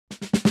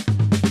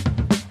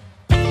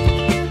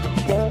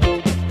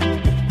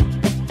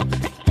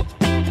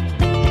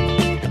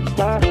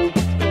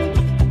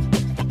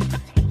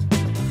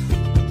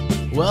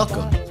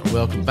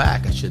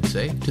back, I should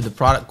say, to the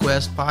Product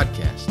Quest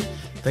podcast.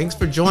 Thanks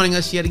for joining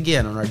us yet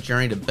again on our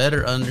journey to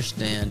better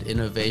understand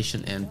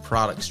innovation and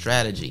product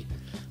strategy.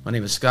 My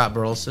name is Scott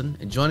Burleson,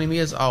 and joining me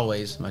as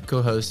always, my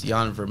co-hosts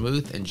Jan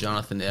Vermouth and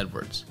Jonathan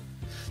Edwards.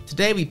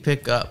 Today we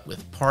pick up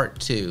with part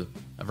 2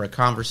 of our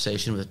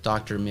conversation with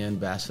Dr. Min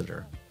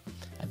Basadur.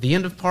 At the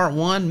end of part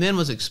 1, Min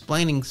was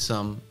explaining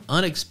some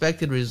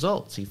unexpected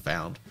results he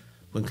found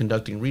when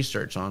conducting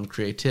research on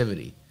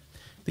creativity.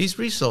 These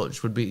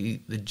results would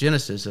be the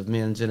genesis of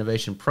Min's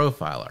innovation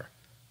profiler,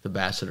 the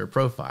Basadur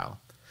profile.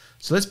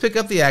 So let's pick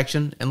up the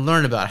action and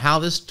learn about how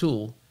this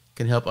tool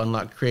can help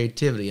unlock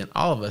creativity in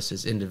all of us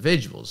as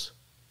individuals,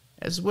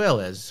 as well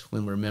as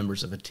when we're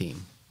members of a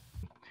team.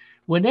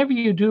 Whenever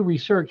you do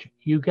research,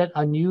 you get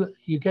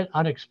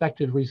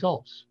unexpected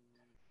results.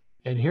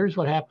 And here's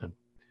what happened.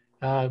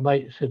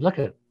 I said, look,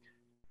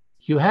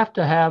 you have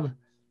to have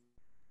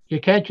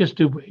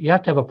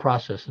a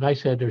process. And I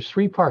said, there's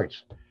 3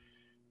 parts.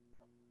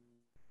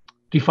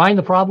 Define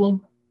the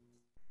problem,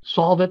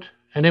 solve it,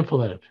 and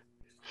implement it.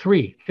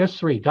 3, just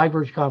 3,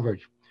 diverge,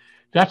 converge.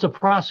 That's a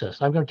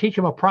process. I'm going to teach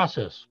them a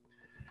process.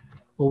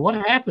 Well, what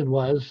happened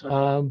was,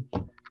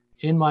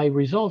 in my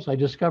results, I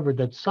discovered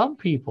that some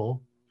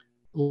people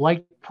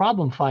like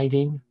problem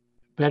finding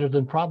better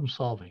than problem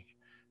solving.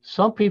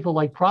 Some people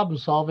like problem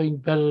solving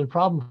better than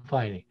problem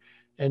finding.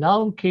 And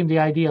now came the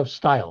idea of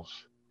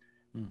styles.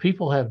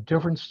 People have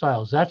different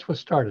styles. That's what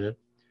started it.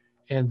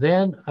 And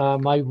then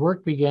my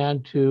work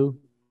began to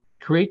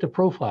create the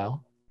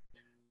profile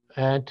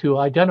and to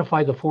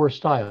identify the 4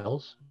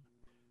 styles,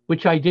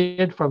 which I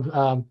did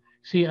from,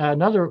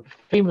 another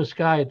famous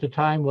guy at the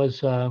time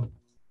was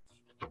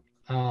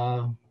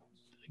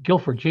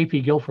Guilford, J.P.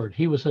 Guilford.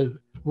 He was a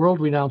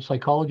world-renowned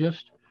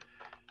psychologist.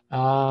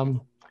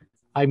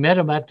 I met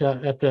him at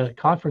the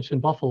conference in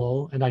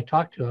Buffalo, and I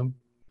talked to him,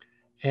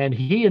 and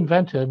he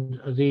invented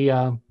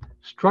the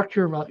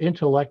structure of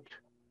intellect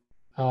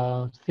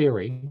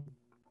theory.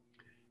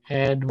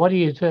 And what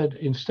he said,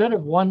 instead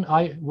of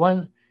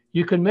one,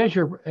 you can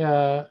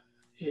measure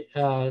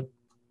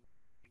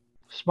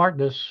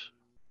smartness,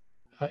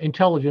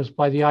 intelligence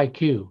by the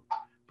IQ,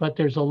 but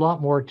there's a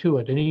lot more to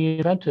it. And he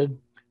invented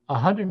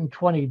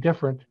 120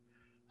 different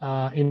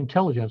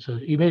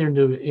intelligences. He made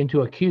it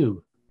into a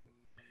cube.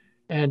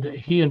 And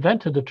he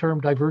invented the term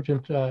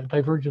divergent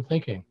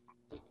thinking.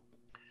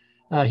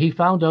 He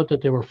found out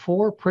that there were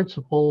 4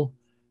 principal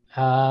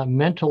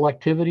mental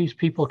activities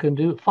people can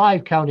do,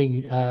 5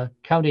 counting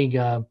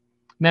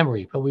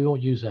memory, but we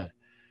won't use that.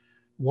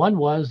 One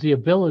was the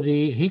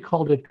ability, he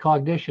called it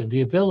cognition,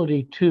 the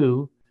ability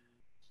to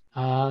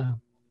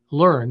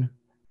learn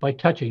by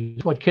touching.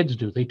 It's what kids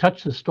do. They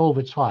touch the stove,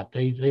 it's hot.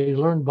 They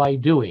learn by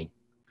doing.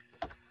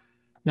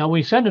 Now,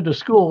 we send them to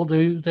school,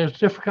 there's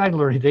different kind of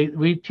learning.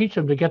 We teach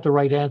them to get the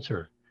right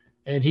answer.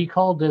 And he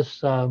called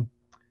this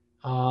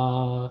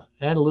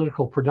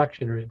analytical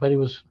production, but it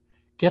was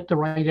get the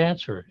right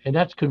answer. And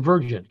that's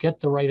convergent,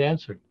 get the right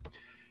answer.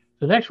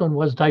 The next one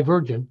was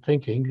divergent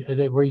thinking,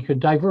 where you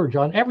could diverge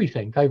on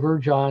everything,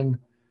 diverge on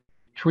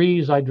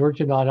trees,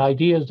 divergent on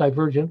ideas,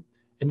 divergent.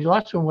 And the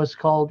last one was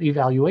called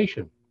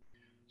evaluation.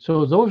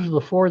 So those are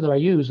the 4 that I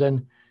use.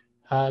 And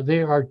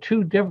there are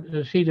 2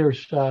 different,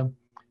 there's 2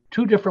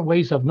 different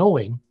ways of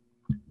knowing.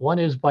 One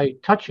is by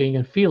touching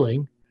and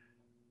feeling,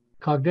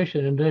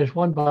 cognition, and there's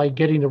one by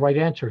getting the right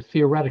answer,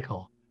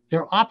 theoretical.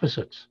 They're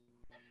opposites.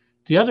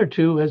 The other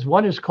 2 is,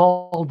 one is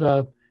called,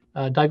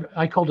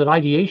 I called it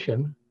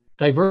ideation,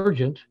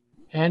 divergent,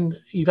 and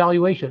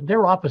evaluation.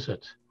 They're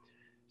opposites.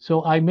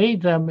 So I made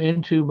them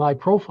into my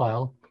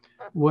profile,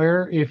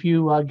 where if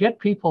you get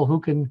people who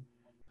can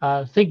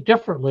think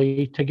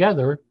differently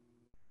together,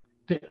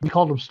 we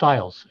called them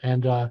styles.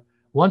 And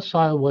one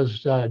style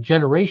was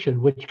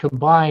generation, which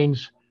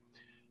combines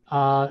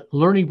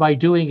learning by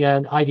doing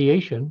and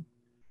ideation.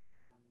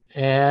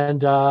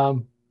 And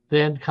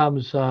then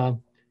comes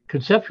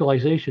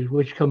conceptualization,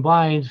 which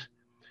combines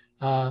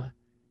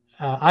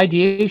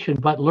ideation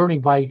but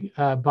learning by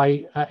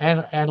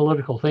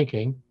analytical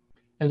thinking.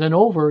 And then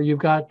you've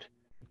got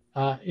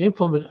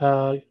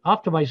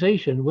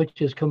optimization,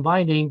 which is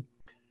combining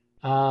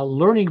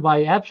learning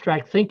by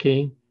abstract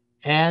thinking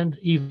and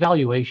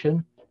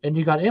evaluation. And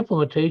you got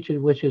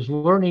implementation, which is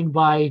learning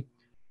by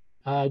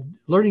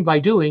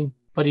doing,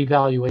 but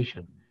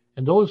evaluation.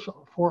 And those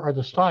 4 are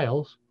the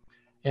styles.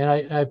 And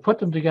I put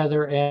them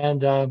together.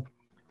 And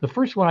the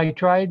first one I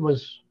tried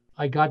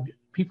I got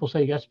people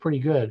saying that's pretty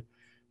good,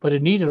 but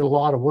it needed a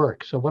lot of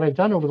work. So what I've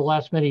done over the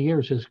last many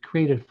years is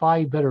created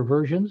 5 better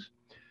versions.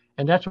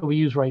 And that's what we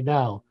use right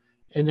now.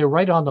 And they're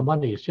right on the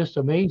money. It's just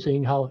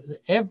amazing how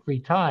every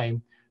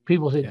time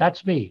people say,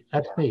 that's me,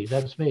 that's me,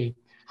 that's me.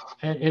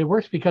 And it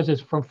works because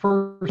it's from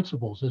first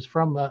principles. It's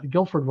from,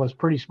 Guilford was a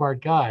pretty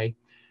smart guy.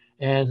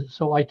 And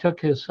so I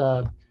took his,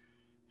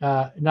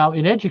 now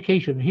in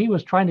education, he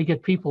was trying to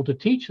get people to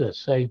teach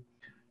this.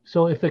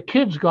 So if the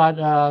kid's got,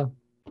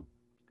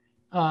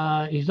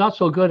 he's not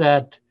so good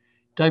at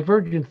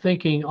divergent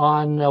thinking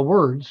on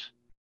words,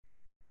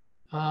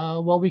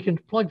 well, we can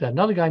plug that.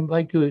 Another guy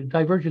might do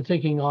divergent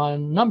thinking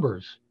on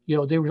numbers.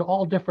 they were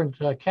all different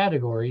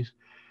categories,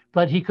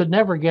 but he could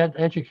never get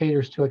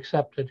educators to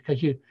accept it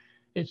because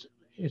it's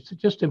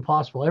just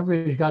impossible.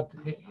 Everybody's got,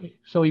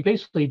 so he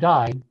basically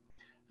died.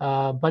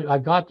 But I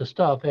got the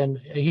stuff, and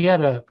he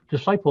had a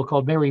disciple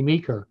called Mary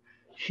Meeker.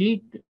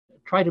 She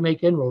tried to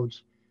make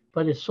inroads,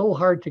 but it's so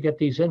hard to get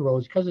these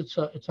inroads because it's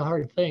a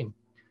hard thing,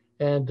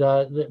 and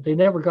they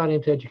never got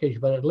into education.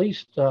 But at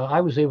least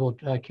I was able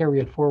to carry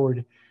it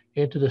forward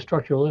into the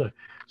structural limit.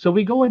 So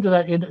we go into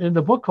that in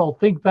the book called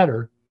Think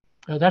Better.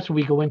 That's what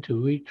we go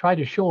into. We try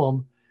to show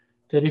them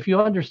that if you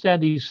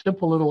understand these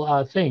simple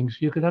little things,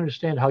 you can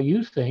understand how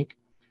you think,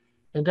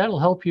 and that'll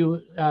help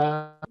you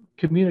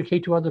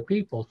communicate to other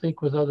people,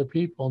 think with other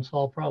people, and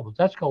solve problems.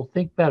 That's called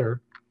Think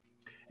Better.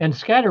 And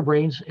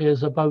Scatterbrains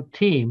is about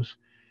teams.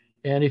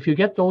 And if you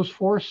get those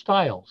 4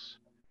 styles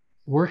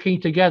working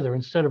together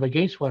instead of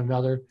against one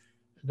another,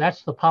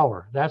 that's the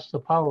power. That's the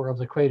power of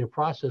the creative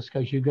process,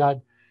 because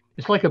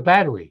it's like a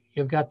battery.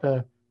 You've got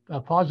the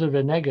positive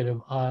and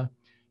negative,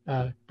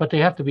 but they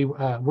have to be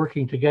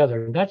working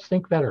together. And that's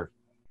Think Better.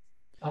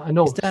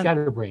 No,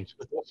 Scatterbrains,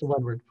 but that's the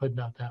one we're putting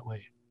out that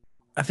way.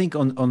 I think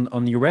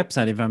on your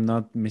website, if I'm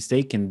not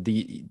mistaken,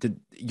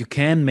 you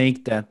can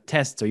make that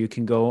test, so you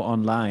can go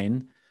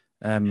online.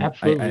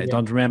 Absolutely, I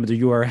don't remember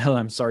the URL.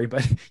 I'm sorry,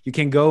 but you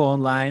can go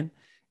online,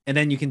 and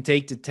then you can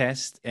take the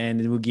test, and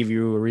it will give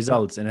you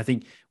results. And I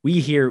think we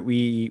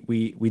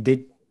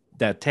did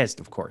that test,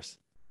 of course.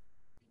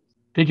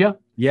 Did you?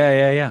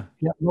 Yeah.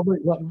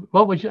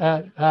 What was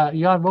Jan?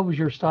 What was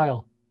your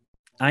style?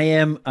 I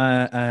am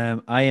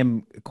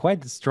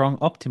quite a strong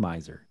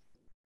optimizer.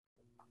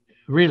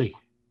 Really?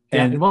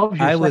 And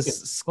I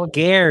was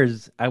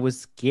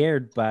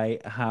scared by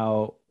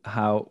how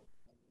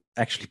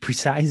actually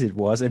precise it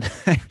was, and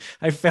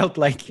I felt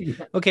like,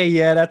 okay,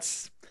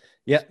 that's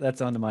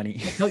on the money.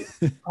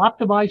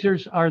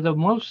 Optimizers are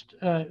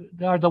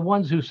the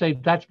ones who say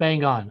that's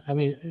bang on. I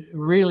mean,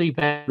 really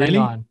bang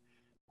on.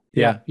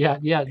 Yeah.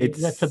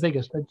 That's the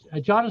biggest.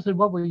 Jonathan,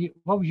 what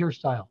was your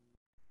style?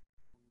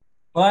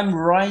 Well, I'm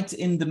right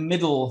in the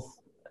middle.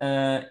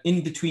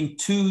 In between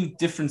 2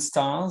 different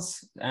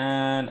styles,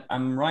 and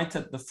I'm right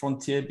at the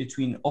frontier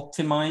between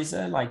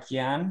optimizer like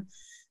Jan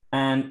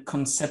and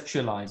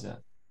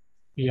conceptualizer.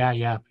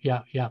 Yeah.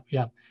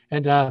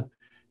 And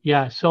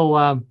so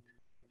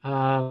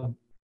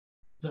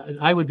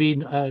I would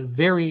be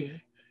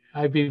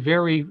I'd be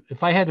very,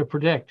 if I had to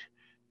predict,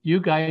 you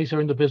guys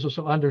are in the business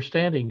of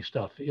understanding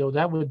stuff.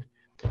 That would,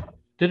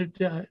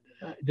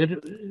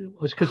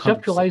 was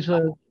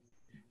conceptualizer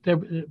there,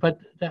 but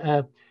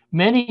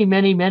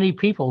many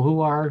people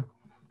who are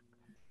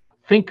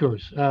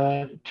thinkers,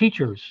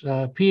 teachers,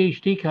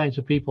 PhD kinds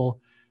of people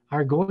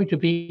are going to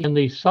be in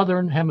the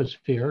southern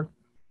hemisphere.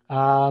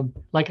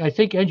 Like I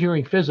think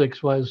engineering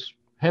physics was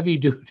heavy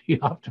duty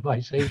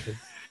optimization,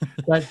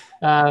 but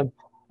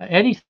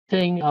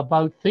anything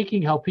about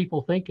thinking how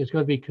people think is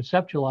going to be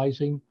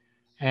conceptualizing,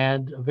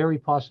 and very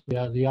possibly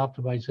the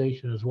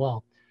optimization as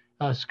well.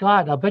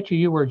 Scott, I'll bet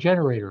you were a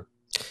generator.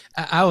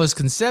 I was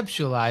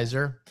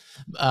conceptualizer.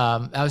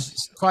 I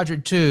was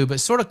quadrant 2, but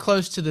sort of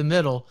close to the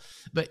middle.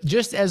 But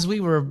just as we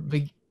were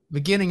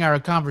beginning our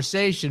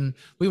conversation,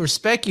 we were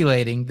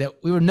speculating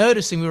that we were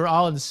noticing we were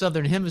all in the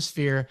southern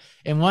hemisphere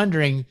and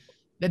wondering,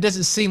 that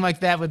doesn't seem like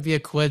that would be a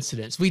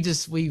coincidence.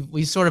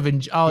 We sort of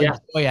enjoy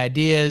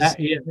ideas.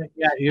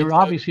 You're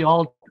obviously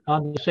all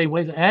on the same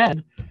way.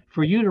 And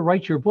for you to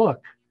write your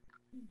book,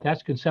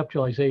 that's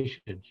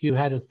conceptualization. You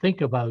had to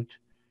think about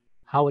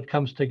how it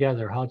comes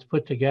together, how it's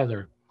put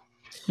together.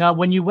 Now,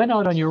 when you went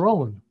out on your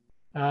own,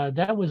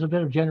 that was a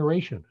bit of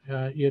generation.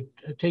 You're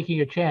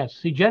taking a chance.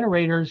 See,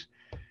 generators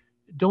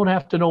don't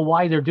have to know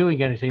why they're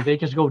doing anything. They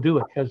just go do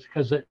it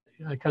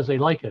because they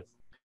like it,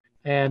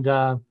 and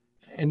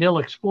they'll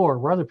explore.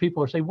 Where other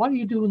people are saying, "What are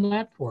you doing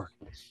that for?"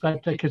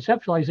 But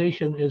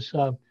conceptualization is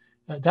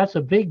that's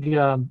a big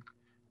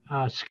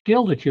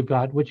skill that you've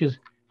got, which is,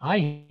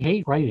 I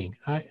hate writing.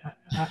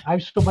 I'm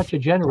so much a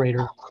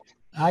generator.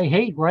 I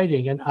hate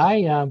writing, and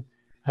I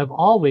have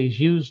always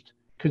used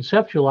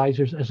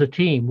conceptualizers as a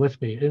team with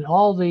me. And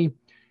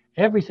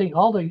everything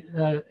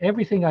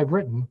I've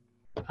written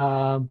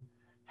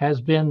has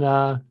been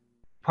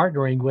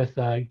partnering with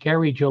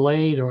Gary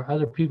Gillade or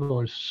other people who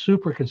are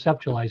super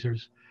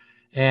conceptualizers,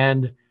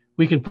 and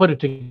we can put it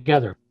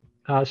together.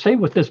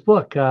 Same with this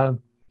book that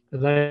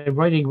I'm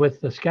writing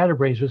with the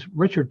Scatterbrains with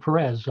Richard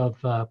Perez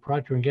of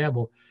Procter &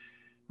 Gamble.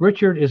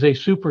 Richard is a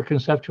super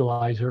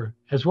conceptualizer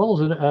as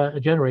well as a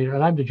generator,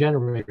 and I'm the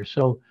generator.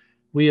 So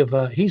we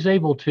have he's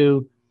able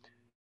to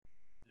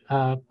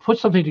put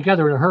something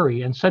together in a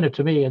hurry and send it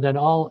to me, and then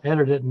I'll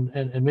edit it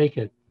and make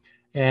it.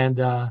 And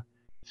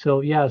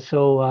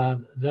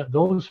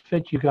those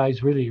fit you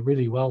guys really,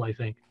 really well, I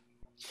think.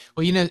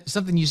 Well,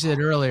 something you said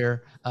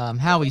earlier,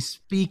 how we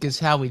speak is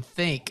how we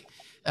think.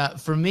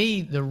 For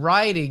me, the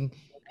writing,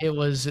 it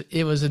was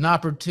an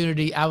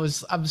opportunity.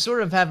 I'm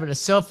sort of having a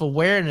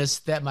self-awareness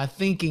that my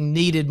thinking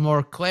needed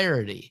more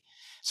clarity.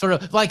 Sort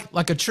of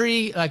like a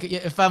tree, like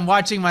if I'm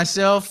watching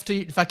myself,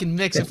 if I can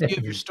mix a few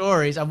of your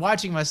stories, I'm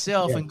watching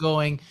myself and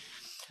going,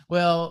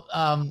 Well,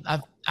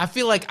 I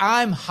feel like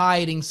I'm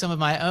hiding some of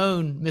my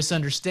own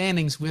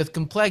misunderstandings with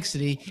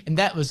complexity, and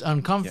that was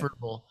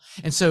uncomfortable.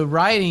 Yeah. And so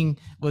writing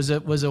was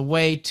a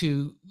way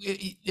to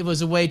it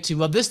was a way to,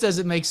 well, this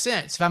doesn't make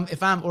sense.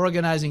 If I'm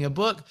organizing a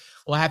book,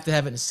 well, I have to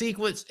have it in a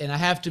sequence, and I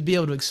have to be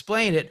able to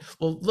explain it.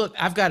 Well, look,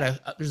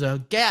 there's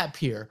a gap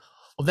here.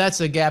 Well,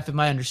 that's a gap in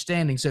my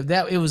understanding. So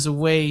it was a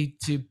way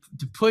to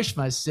push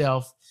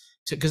myself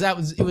to, because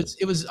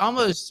it was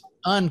almost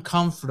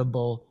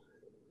uncomfortable.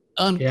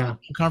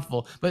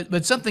 Uncomfortable.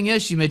 But something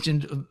else you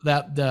mentioned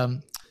about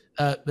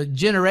the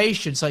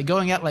generations, like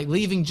going out, like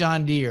leaving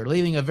John Deere,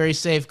 leaving a very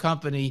safe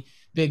company,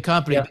 big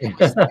company, it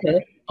was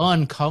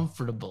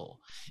uncomfortable.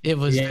 It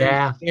was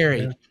very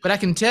scary. Yeah. But I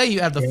can tell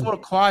you, out of the 4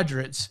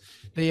 quadrants,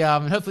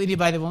 and hopefully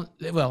anybody that won't,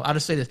 well, I'll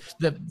just say this: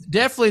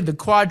 definitely the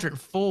quadrant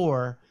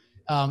 4,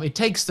 it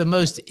takes the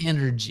most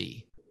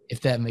energy,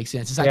 if that makes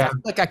sense. It's like I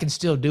feel like I can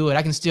still do it.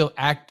 I can still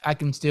act. I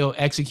can still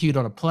execute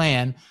on a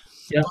plan.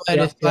 But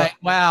it's like,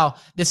 wow,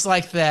 it's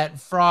like that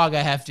frog I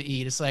have to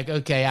eat. It's like,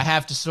 okay, I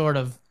have to sort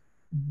of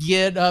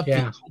get up.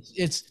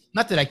 It's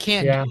not that I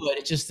can't do it.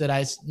 It's just that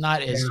it's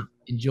not as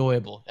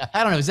enjoyable.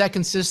 I don't know. Is that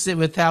consistent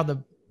with how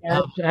the...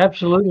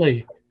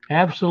 Absolutely.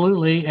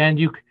 And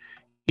you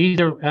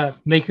either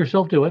make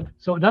yourself do it.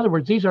 So in other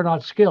words, these are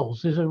not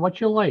skills. These are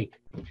what you like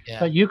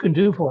that you can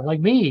do for it.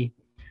 Like me,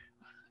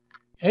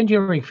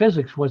 engineering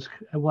physics was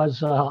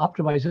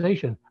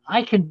optimization.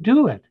 I can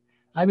do it.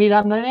 I mean,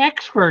 I'm an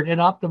expert in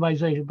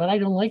optimization, but I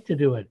don't like to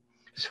do it.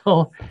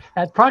 So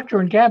at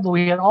Procter & Gamble,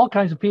 we had all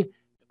kinds of people.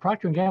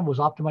 Procter & Gamble was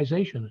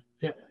optimization.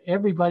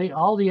 Everybody,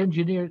 all the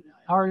engineers,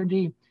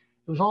 R&D, it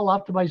was all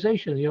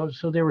optimization,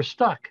 so they were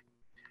stuck.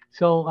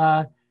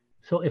 So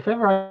if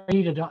ever I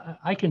needed,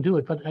 I can do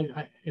it, but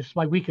it's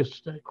my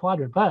weakest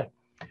quadrant. But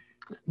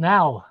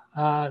now,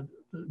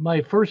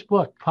 my first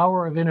book,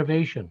 Power of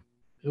Innovation,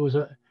 it was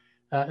a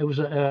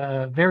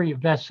very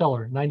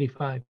bestseller,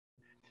 95.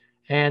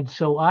 And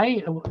so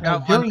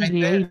during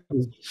the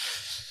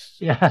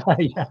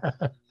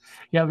 80s,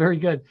 very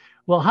good.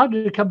 Well, how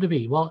did it come to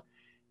be? Well,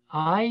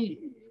 I'm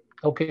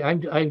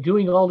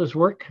doing all this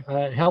work,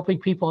 helping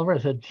people. I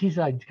said, geez,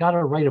 I got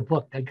to write a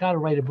book.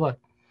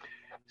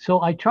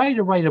 So I tried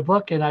to write a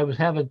book, and I was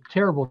having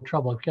terrible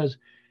trouble because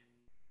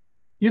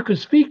you can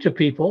speak to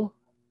people,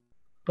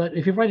 but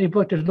if you're writing a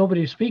book, there's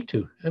nobody to speak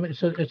to. I mean,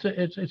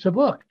 it's a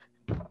book.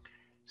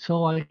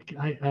 So I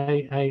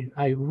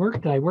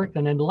worked,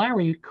 and then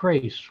Larry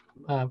Crace,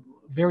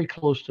 very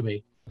close to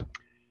me,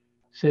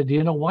 said,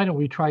 why don't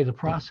we try the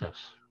process?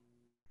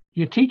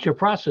 You teach a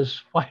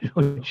process, why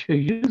don't you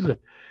use it?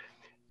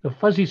 The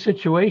fuzzy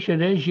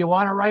situation is you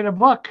want to write a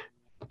book.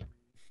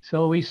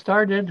 So we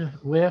started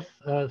with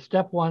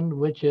step 1,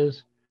 which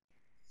is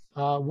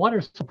what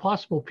are some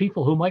possible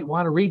people who might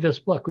want to read this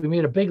book? We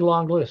made a big,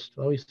 long list.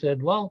 So we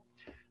said, well,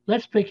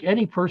 let's pick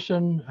any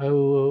person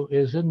who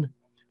is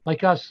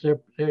like us.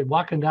 They're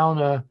walking down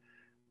the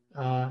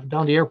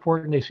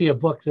airport and they see a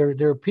book.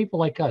 They're people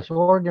like us,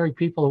 ordinary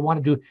people who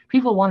want to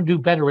do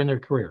better in their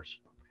careers.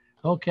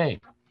 Okay,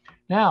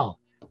 now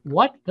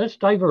let's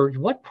diverge.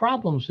 What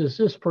problems is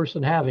this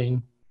person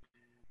having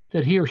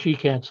that he or she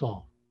can't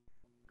solve?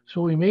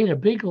 So we made a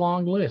big,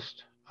 long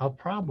list of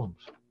problems,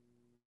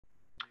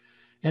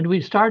 and we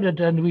started,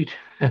 and we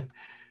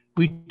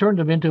turned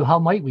them into how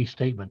might we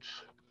statements.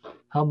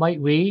 How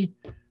might we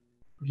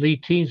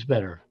lead teams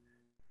better?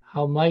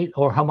 How might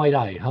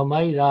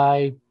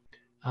I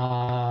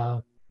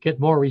get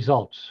more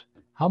results?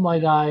 How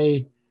might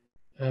I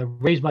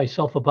raise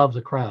myself above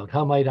the crowd?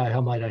 How might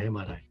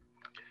I?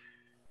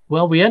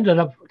 Well, we ended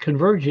up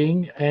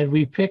converging, and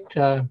we picked,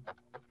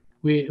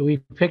 we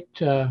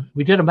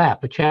did a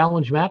map, a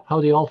challenge map,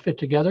 how they all fit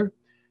together.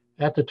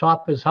 At the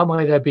top is how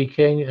might I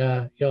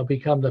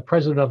become the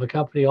president of the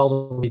company,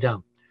 all the way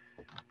down.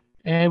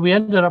 And we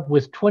ended up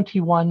with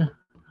 21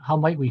 how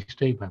might we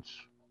statements.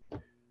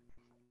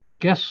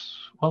 Guess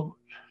what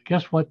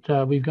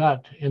we've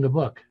got in the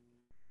book?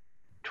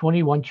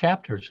 21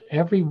 chapters.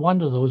 Every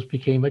one of those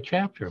became a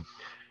chapter.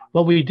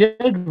 What we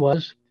did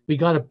was we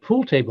got a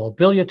pool table, a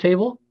billiard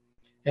table,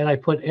 and I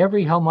put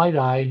every how might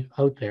I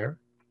out there.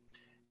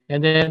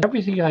 And then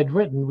everything I'd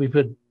written, we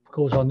put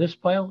goes on this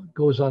pile,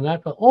 goes on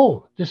that pile.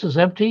 Oh, this is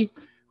empty.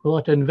 We'll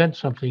have to invent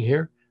something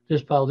here.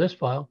 This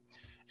pile.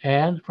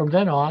 And from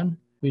then on,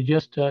 we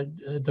just,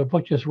 the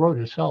book just wrote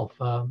itself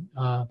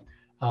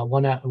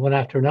one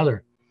after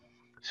another.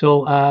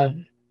 So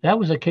that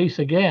was a case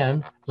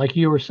again, like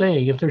you were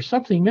saying, if there's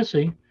something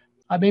missing,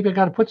 maybe I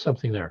got to put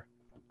something there.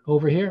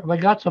 Over here, I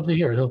got something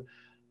here. So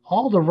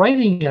all the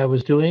writing I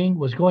was doing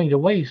was going to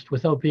waste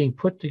without being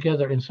put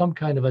together in some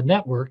kind of a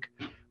network,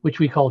 which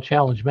we call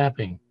challenge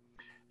mapping.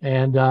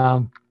 And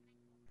and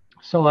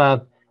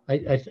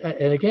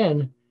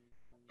again,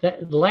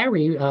 that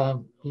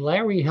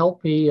Larry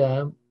helped me.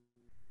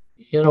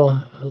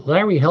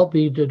 Larry helped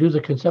me to do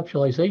the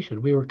conceptualization.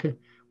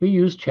 We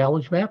used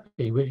challenge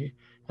mapping.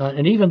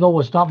 And even though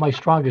it's not my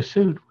strongest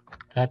suit,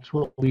 that's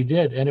what we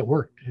did, and it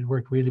worked. It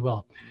worked really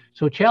well.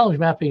 So challenge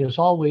mapping is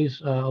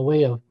always a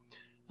way of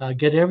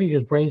get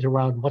everybody's brains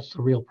around what's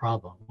the real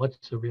problem,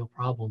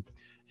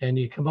 and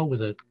you come up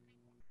with it.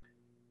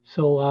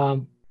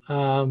 So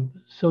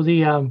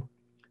the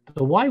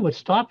why what's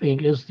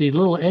stopping is the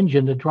little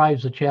engine that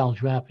drives the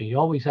challenge mapping. You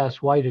always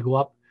ask why to go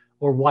up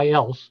or why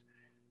else,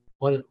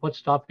 what's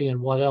stopping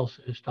and what else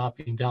is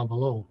stopping down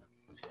below.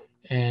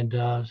 And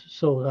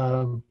that's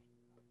the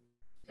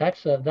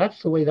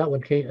way that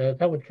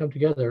would come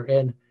together.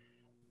 And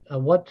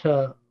what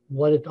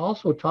it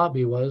also taught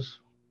me was,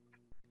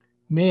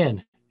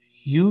 man,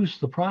 use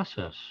the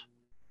process.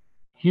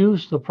 So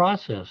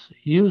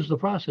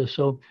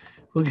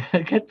we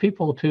get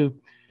people to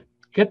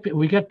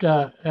we had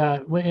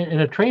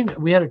a train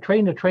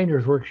the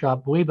trainers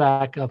workshop way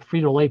back of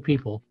Frito-Lay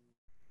people.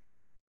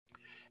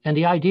 And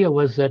the idea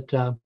was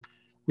that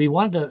we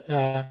wanted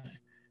to,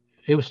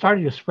 it was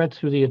starting to spread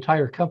through the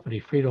entire company,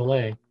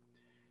 Frito-Lay,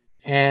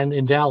 and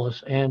in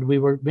Dallas. And we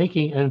were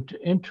making an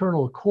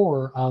internal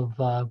core of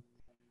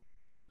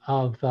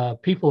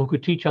people who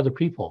could teach other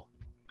people.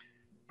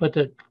 But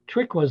the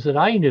trick was that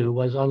I knew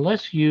was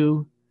unless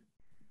you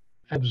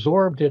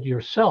absorbed it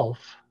yourself,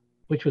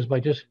 which was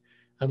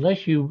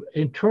unless you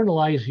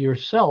internalize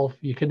yourself,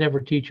 you can never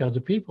teach other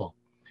people.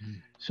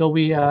 So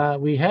we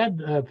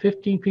had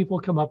 15 people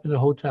come up in the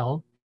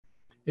hotel,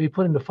 and we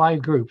put into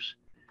 5 groups,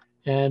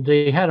 and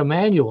they had a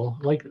manual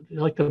like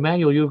the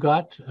manual you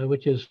got,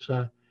 which is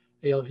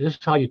this is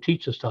how you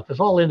teach the stuff. It's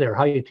all in there,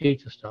 how you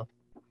teach the stuff.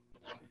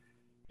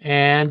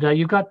 And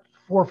you got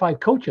 4 or 5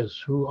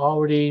 coaches who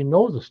already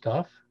know the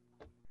stuff.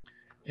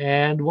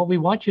 And what we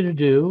want you to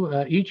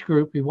do, each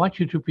group, we want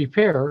you to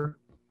prepare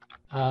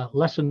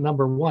lesson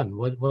number 1,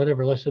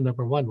 whatever lesson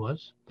number 1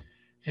 was.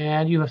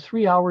 And you have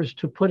 3 hours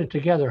to put it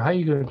together. How are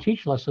you going to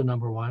teach lesson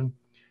number 1?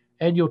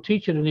 And you'll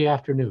teach it in the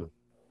afternoon.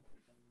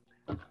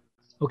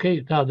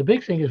 Okay, now the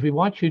big thing is we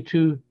want you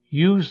to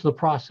use the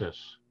process.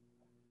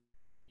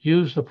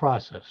 Use the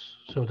process.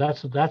 So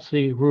that's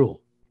the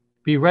rule.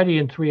 Be ready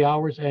in 3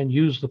 hours and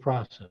use the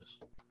process.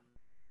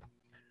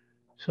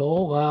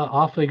 So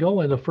off they go,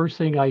 and the first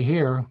thing I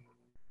hear,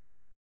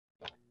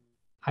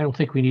 I don't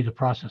think we need a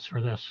process for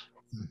this.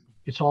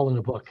 It's all in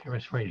the book.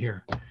 It's right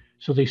here.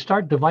 So they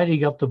start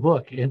dividing up the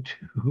book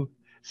into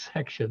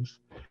sections,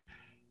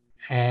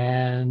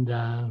 and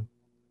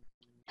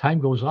time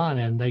goes on,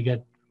 and they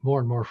get more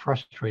and more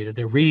frustrated.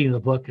 They're reading the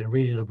book, and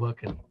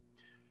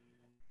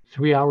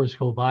 3 hours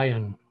go by,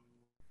 and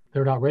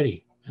they're not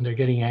ready, and they're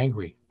getting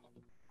angry.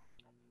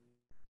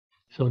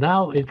 So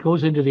now it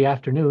goes into the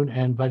afternoon,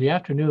 and by the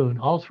afternoon,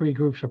 all 3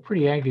 groups are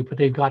pretty angry, but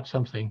they've got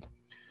something.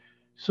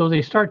 So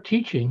they start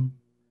teaching,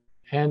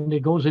 and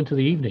it goes into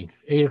the evening,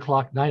 8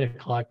 o'clock, 9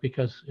 o'clock,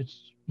 because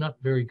it's not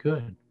very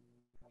good.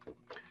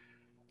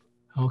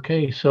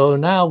 Okay, so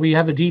now we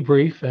have a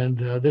debrief, and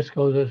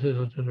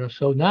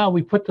so now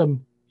we put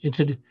them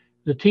into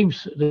the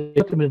teams. They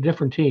put them in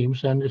different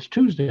teams, and it's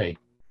Tuesday.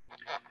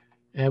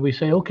 And we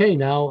say, okay,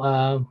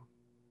 now,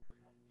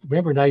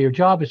 remember, now your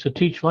job is to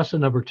teach lesson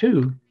number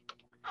 2.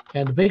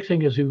 And the big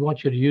thing is we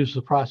want you to use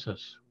the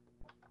process.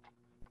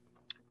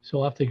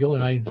 So off they go,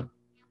 and I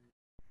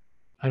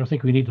don't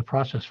think we need the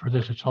process for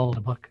this. It's all in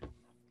the book.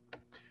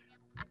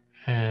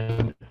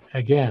 And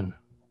again,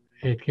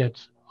 it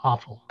gets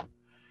awful.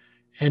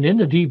 And in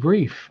the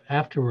debrief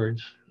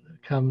afterwards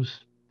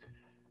comes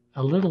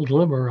a little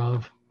glimmer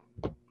of,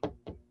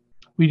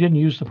 we didn't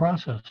use the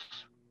process.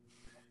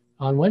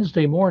 On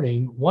Wednesday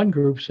morning, one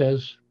group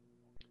says,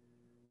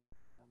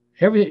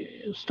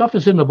 every stuff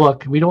is in the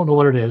book. We don't know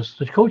what it is.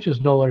 The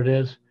coaches know what it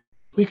is.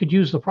 We could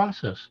use the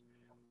process.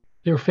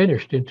 They're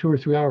finished in 2 or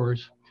 3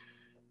 hours.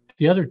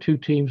 The other 2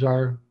 teams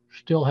are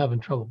still having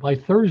trouble. By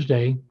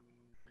Thursday,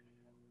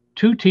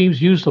 2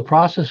 teams used the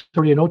process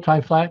already in no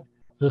time flat.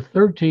 The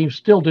 3rd team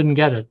still didn't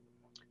get it.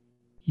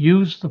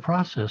 Use the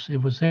process. It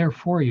was there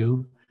for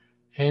you.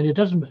 And it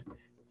doesn't,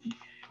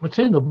 what's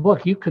in the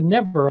book, you don't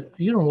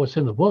know what's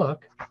in the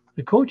book.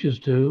 The coaches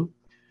do.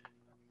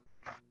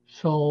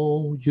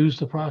 So use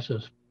the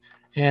process.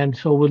 And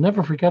so we'll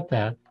never forget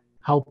that,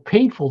 how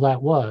painful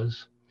that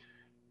was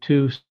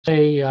to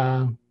say,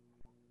 I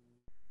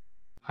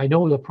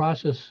know the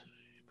process,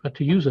 but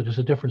to use it is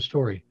a different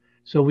story.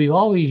 So we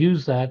always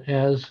use that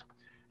as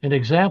an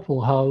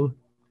example how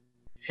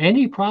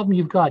any problem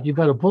you've got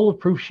a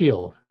bulletproof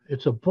shield.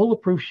 It's a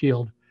bulletproof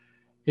shield.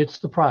 It's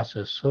the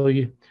process. So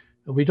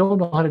we don't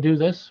know how to do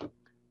this.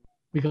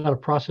 We got a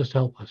process to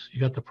help us. You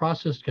got the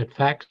process, get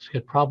facts,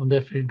 get problem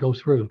definition, go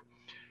through.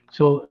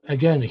 So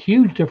again, a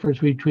huge difference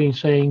between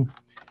saying,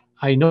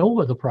 I know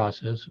what the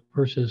process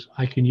versus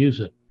I can use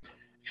it.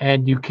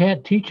 And you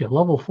can't teach it.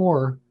 Level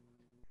 4,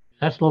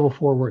 that's level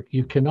 4 work.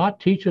 You cannot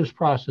teach this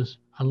process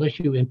unless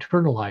you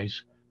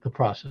internalize the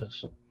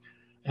process.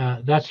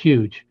 That's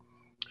huge.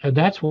 And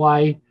that's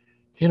why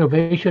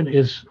innovation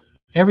is,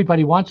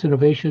 everybody wants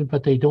innovation,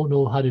 but they don't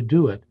know how to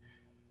do it.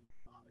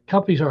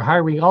 Companies are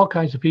hiring all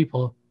kinds of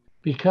people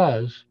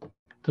because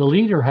the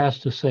leader has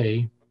to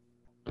say,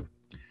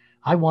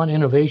 I want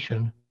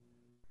innovation,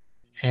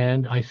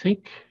 and I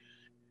think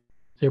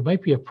there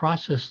might be a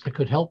process that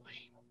could help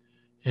me.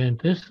 And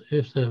this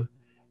is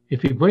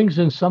If he brings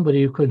in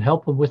somebody who can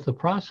help him with the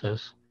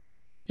process,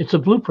 it's a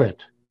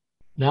blueprint.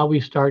 Now we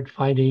start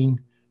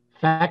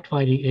fact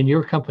finding in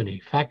your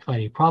company, fact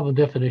finding, problem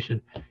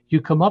definition.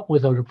 You come up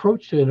with an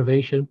approach to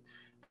innovation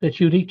that's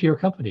unique to your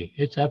company.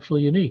 It's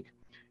absolutely unique.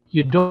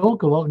 You don't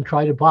go out and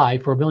try to buy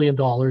for $1 million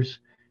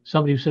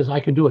somebody who says, I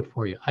can do it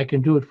for you. I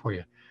can do it for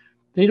you.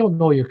 They don't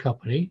know your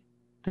company.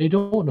 They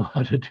don't know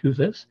how to do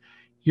this.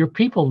 Your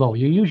people know.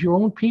 You use your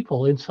own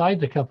people inside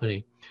the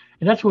company.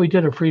 And that's what we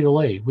did at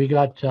Frito-Lay. We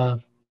got,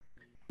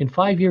 in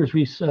 5 years,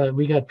 we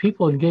got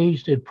people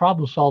engaged in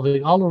problem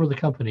solving all over the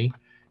company,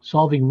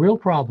 solving real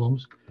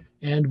problems.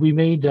 And we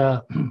made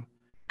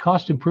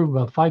cost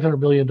improvement of $500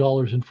 million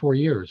in 4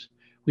 years.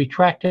 We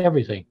tracked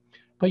everything.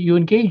 But you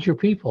engage your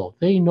people.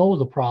 They know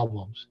the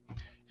problems.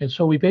 And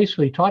so we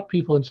basically taught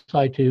people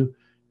inside to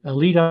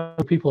lead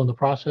other people in the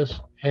process,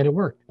 and it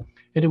worked.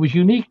 And it was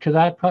unique to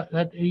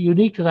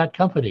that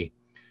company.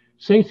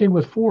 Same thing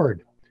with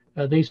Ford.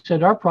 They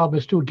said our problem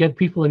is to get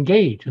people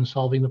engaged in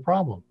solving the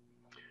problem.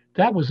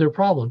 That was their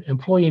problem,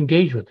 employee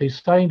engagement. They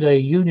signed a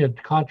union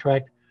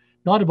contract,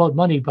 not about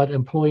money, but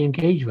employee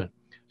engagement.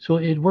 So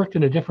it worked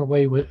in a different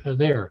way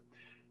there.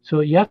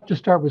 So you have to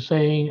start with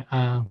saying,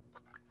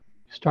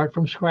 start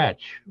from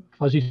scratch,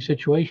 fuzzy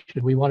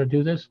situation. We want to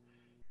do this.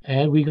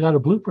 And we got a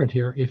blueprint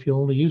here if you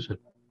only use it.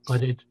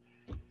 But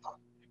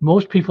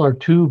most people are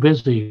too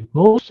busy.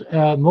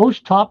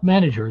 Most top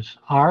managers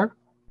are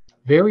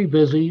very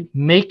busy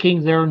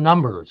making their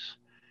numbers,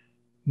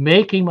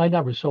 making my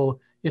numbers. So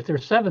if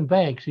there's 7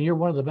 banks and you're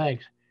one of the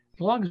banks, as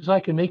long as I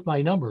can make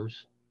my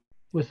numbers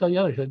with the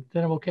others,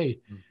 then I'm okay.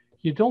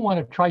 You don't want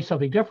to try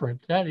something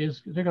different. That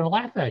is, they're going to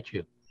laugh at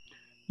you.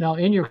 Now,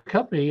 in your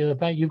company, in the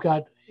bank, you've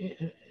got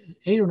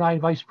 8 or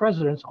 9 vice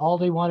presidents. All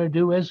they want to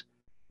do is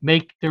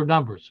make their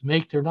numbers.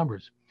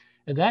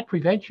 And that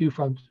prevents you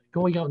from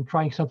going out and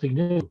trying something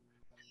new.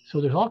 So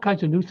there's all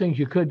kinds of new things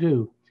you could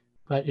do,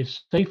 but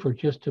it's safer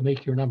just to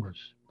make your numbers.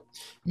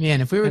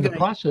 Man, if we were the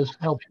process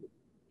helps you.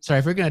 Sorry,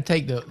 if we're going to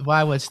take the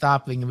why was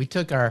stopping, and we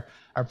took our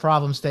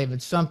problem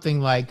statement,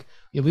 something like,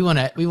 we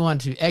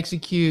want to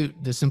execute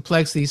the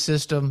Simplexity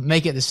system,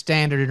 make it the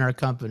standard in our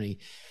company.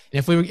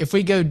 And if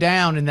we go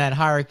down in that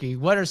hierarchy,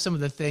 what are some of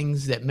the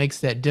things that makes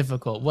that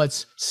difficult?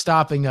 What's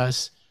stopping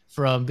us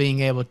from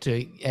being able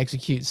to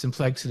execute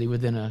Simplexity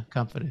within a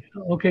company?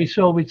 Okay,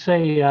 so we'd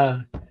say,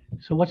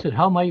 so what's it?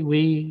 How might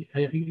we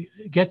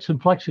get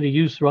Simplexity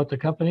used throughout the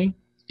company?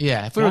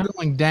 Yeah, if we were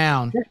going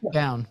down,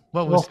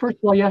 what was? Well, first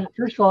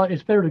of all,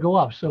 it's better to go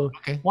up. So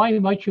Why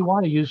might you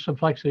want to use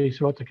Simplexity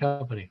throughout the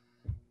company?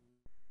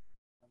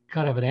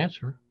 Gotta have an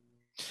answer.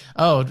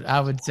 Oh, I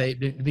would say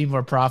to be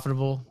more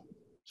profitable.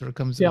 Sort of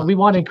comes. Yeah, we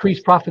want to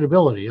increase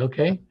profitability.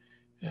 Okay,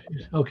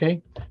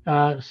 okay.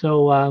 That's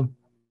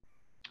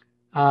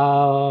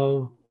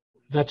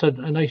a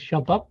nice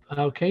jump up.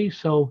 Okay,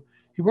 so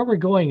where we're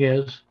going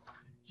is,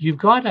 you've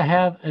got to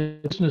have a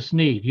business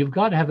need. You've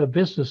got to have a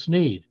business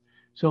need.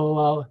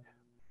 So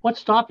what's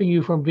stopping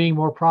you from being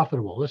more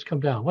profitable? Let's come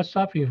down. What's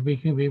stopping you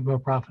from being more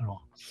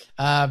profitable?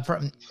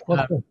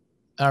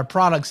 Our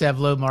products have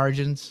low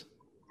margins.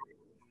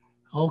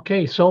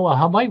 Okay, so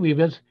how might we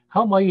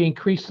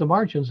increase the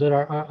margins that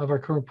of our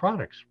current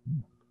products?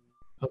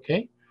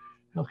 Okay.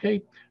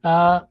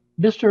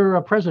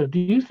 Mr. President, do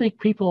you think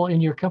people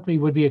in your company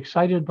would be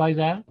excited by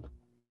that?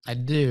 I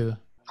do.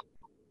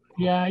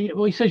 Yeah,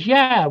 well, he says,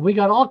 yeah, we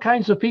got all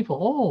kinds of people.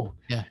 Oh,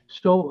 yeah.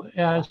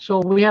 So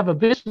we have a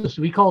business.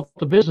 We call it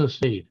the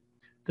business need.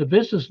 The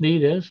business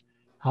need is,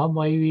 how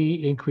might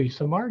we increase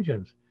the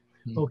margins?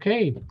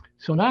 Okay,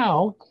 so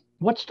now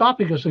what's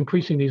stopping us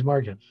increasing these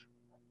margins?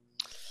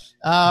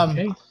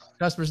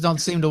 Customers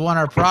don't seem to want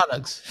our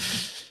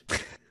products,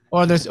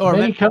 or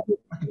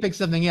pick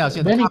something else.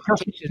 Yeah, many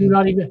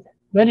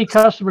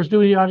customers do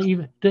not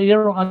even, they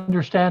don't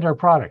understand our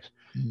products.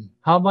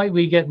 How might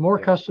we get more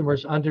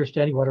customers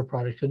understanding what our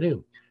products can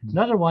do?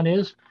 Another one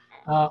is,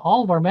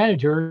 all of our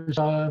managers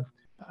are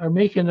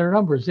making their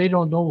numbers. They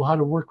don't know how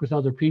to work with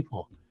other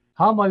people.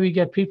 How might we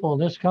get people in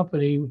this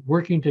company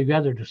working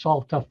together to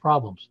solve tough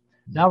problems?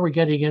 Now we're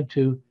getting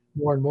into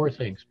more and more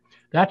things.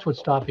 That's what's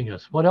stopping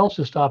us. What else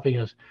is stopping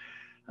us?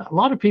 A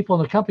lot of people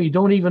in the company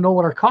don't even know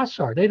what our costs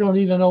are. They don't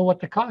even know what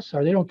the costs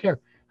are. They don't care.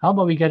 How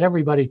about we get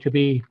everybody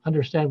to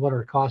understand what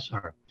our costs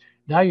are?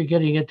 Now you're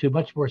getting into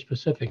much more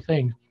specific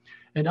things.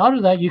 And out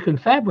of that, you can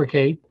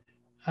fabricate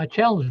a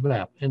challenge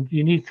map. And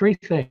you need 3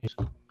 things.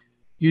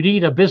 You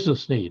need a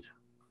business need.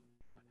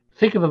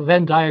 Think of a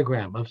Venn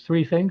diagram of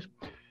 3 things.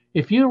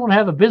 If you don't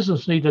have a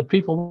business need that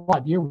people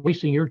want, you're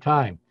wasting your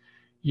time.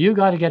 You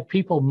got to get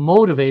people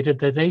motivated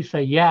that they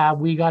say, yeah,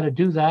 we got to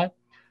do that.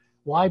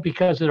 Why?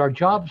 Because our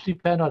jobs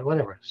depend on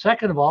whatever.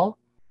 Second of all,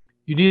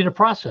 you need a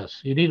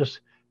process.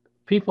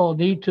 People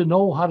need to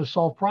know how to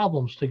solve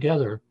problems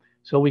together.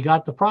 So we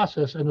got the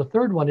process. And the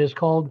third one is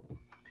called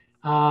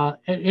an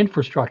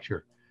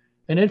infrastructure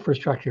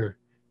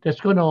that's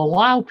going to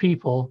allow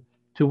people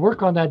to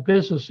work on that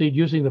business need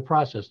using the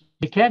process.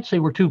 You can't say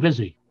we're too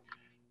busy.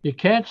 You've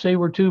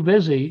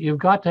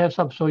got to have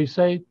something. So you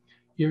say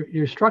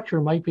your structure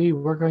might be,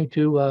 we're going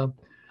to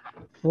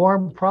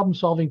form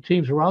problem-solving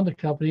teams around the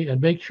company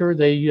and make sure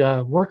they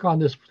work on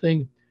this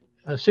thing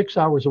 6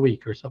 hours a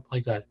week or something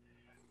like that.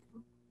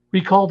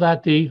 We call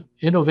that the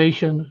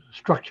innovation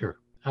structure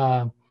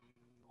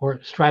or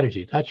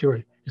strategy.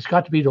 It's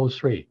got to be those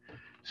three.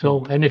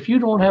 So, and if you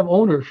don't have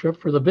ownership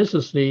for the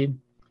business need,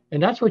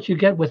 and that's what you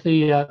get with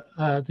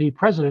the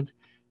president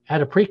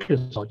at a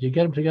pre-consult. You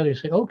get them together and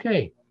say,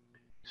 okay,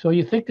 so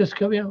you think this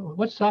could be,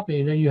 what's stopping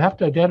you? And then you have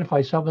to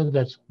identify something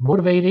that's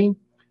motivating.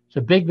 It's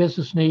a big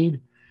business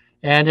need.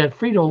 And at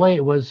Frito-Lay,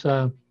 it was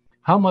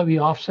how might we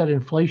offset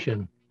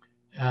inflation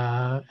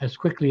as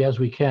quickly as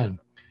we can?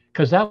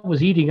 Because that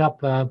was eating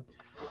up,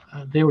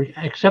 they were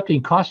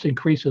accepting cost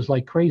increases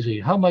like crazy.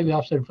 How might we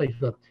offset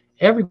inflation?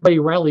 Everybody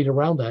rallied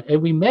around that.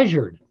 And we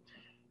measured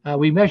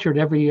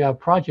every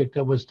project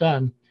that was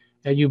done.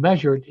 And you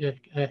measured,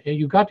 and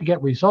you got to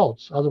get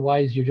results.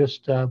 Otherwise, you're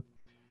just in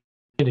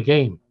a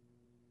game.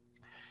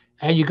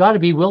 And you got to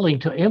be willing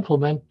to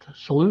implement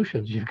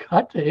solutions. You've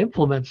got to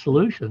implement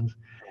solutions.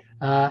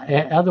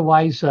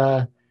 Otherwise,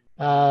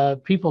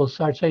 people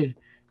start saying,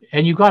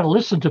 and you got to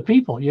listen to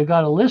people. You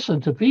got to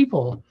listen to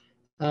people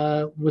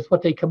with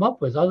what they come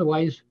up with.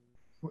 Otherwise,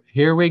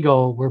 here we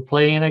go. We're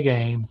playing a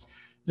game.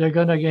 They're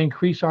going to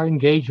increase our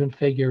engagement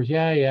figures.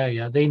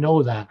 Yeah. They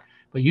know that.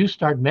 But you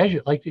start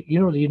measuring, like, the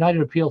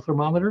United Appeal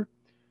thermometer,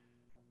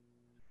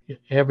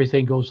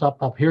 everything goes up.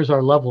 Here's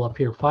our level up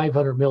here,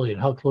 500 million.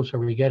 How close are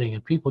we getting?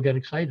 And people get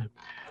excited.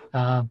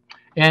 When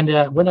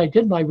I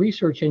did my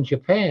research in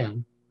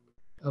Japan,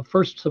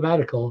 first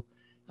sabbatical,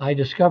 I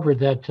discovered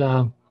that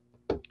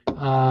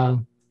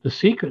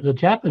the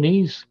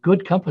Japanese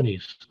good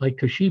companies like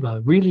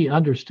Toshiba really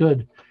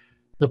understood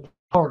the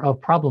power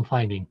of problem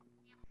finding.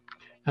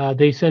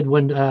 They said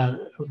when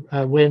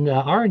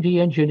R&D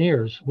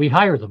engineers, we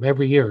hire them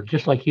every year,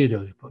 just like you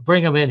do.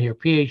 Bring them in here,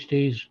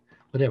 PhDs,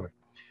 whatever.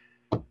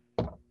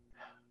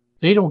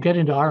 They don't get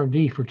into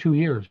R&D for 2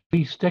 years.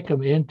 We stick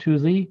them into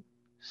the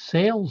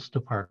sales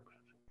department.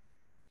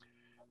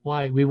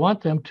 Why? We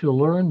want them to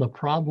learn the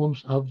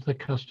problems of the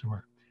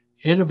customer.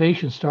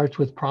 Innovation starts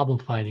with problem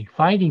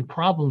finding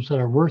problems that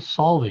are worth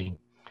solving,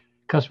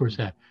 customers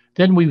have.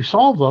 Then we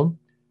solve them.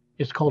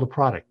 It's called a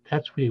product.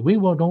 We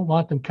don't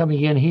want them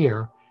coming in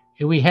here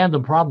and we hand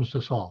them problems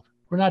to solve.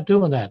 We're not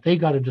doing that. They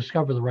got to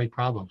discover the right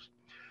problems.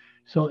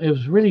 So it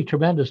was really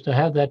tremendous to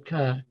have that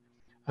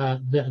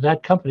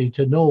company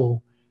to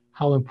know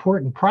how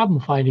important problem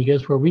finding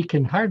is, where we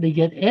can hardly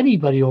get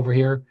anybody over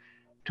here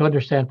to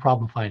understand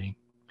problem finding.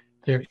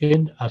 They're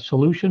in a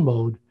solution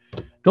mode.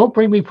 Don't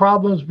bring me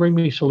problems, bring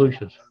me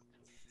solutions.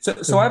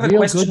 So I have a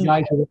question.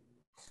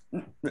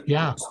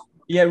 Yeah.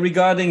 Yeah,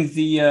 regarding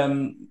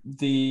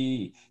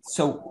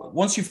so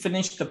once you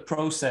finish the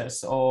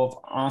process of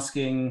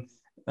asking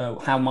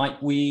how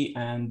might we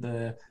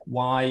and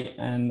why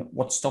and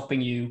what's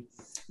stopping you,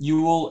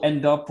 you will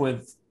end up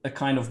with a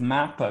kind of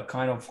map, a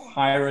kind of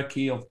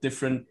hierarchy of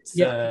different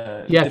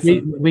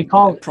we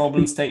call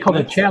problem statements. Called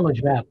a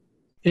challenge map.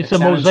 It's a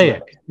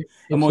mosaic.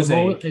 A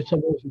mosaic. It's a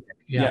mosaic.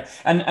 Yeah.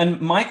 And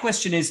my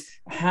question is,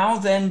 how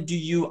then do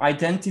you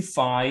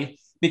identify?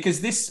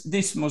 Because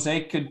this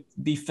mosaic could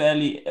be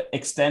fairly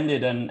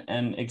extended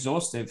and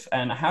exhaustive.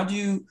 And how do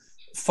you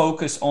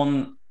focus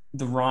on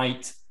the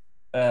right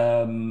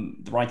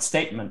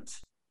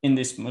statement in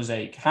this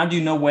mosaic? How do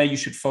you know where you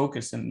should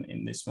focus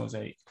in this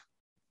mosaic?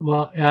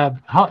 Well,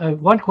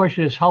 one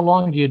question is, how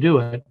long do you do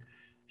it?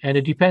 And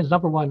it depends,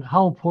 number one,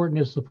 how important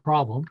is the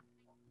problem?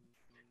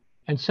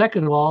 And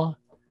second of all,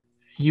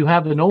 you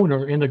have an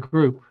owner in the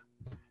group.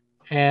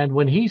 And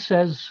when you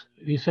say,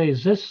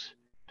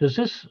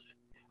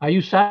 are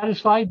you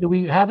satisfied? Do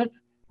we have it?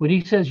 When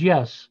he says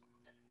yes,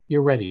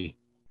 you're ready.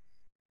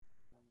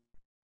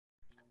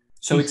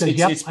 So it's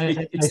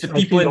the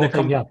people in the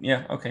company.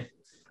 Yeah. Okay.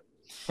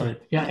 Got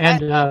it. Yeah.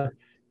 And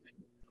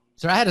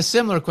so I had a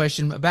similar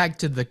question back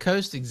to the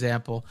Coast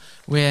example.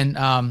 When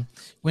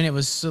it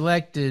was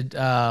selected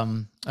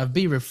of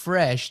Be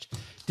Refreshed,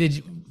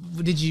 did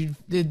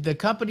the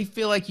company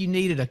feel like you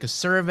needed a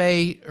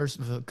survey or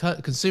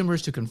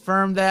consumers to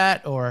confirm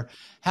that, or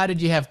how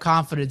did you have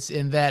confidence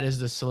in that as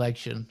the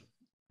selection?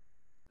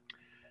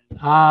 They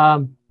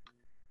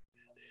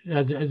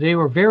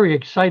were very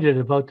excited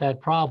about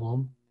that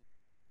problem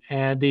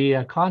and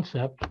the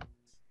concept,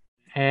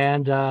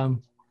 and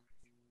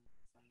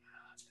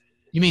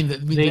you mean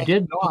they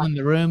did not in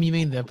the room? You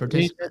mean the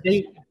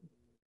participants?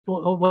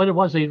 What it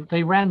was,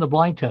 they ran the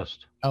blind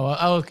test.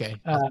 Oh, okay.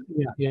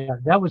 Yeah.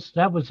 That was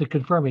the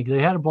confirming.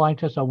 They had a blind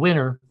test, a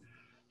winner,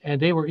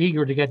 and they were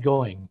eager to get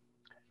going.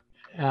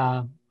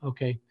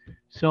 Okay,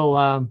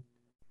 so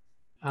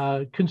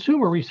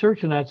consumer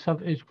research and that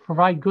stuff is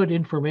provide good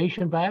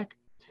information back,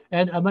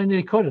 and I mean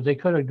they could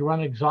have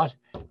run exhaust.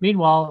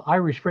 Meanwhile,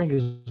 Irish Spring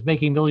is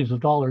making millions of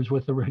dollars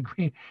with the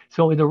green.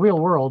 So in the real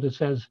world, it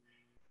says,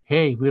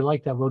 "Hey, we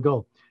like that, we'll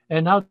go."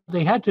 And now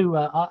they had to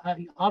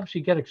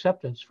obviously get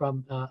acceptance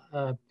from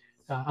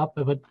up,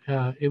 but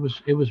it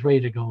was ready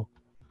to go.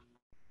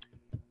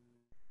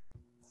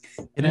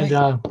 And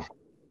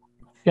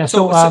yeah,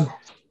 so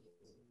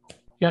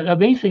the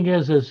main thing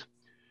is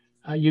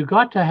you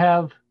got to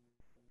have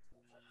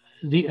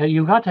the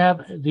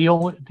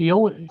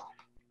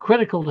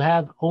critical to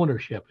have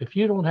ownership. If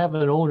you don't have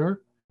an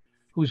owner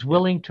who's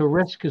willing to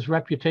risk his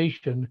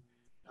reputation,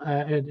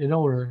 an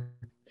owner,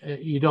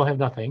 you don't have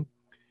nothing.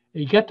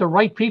 You get the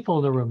right people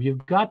in the room.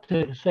 You've got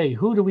to say,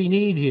 who do we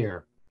need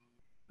here?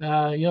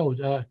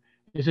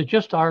 Is it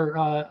just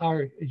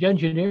our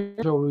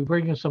engineers, or are we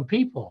bringing some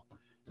people?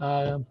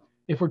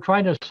 If we're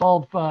trying to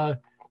solve a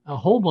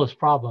homeless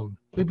problem,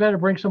 we better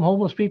bring some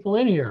homeless people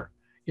in here,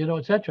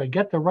 etc.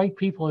 Get the right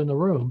people in the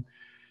room,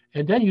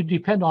 and then you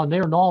depend on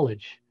their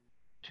knowledge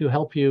to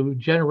help you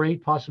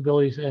generate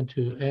possibilities and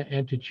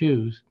to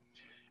choose.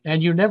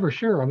 And you're never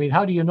sure. I mean,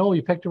 how do you know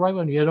you picked the right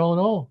one? You don't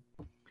know.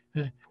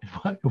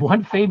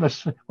 One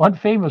famous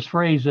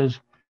phrase is,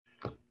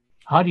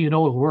 "How do you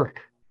know it'll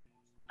work?"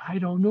 I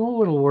don't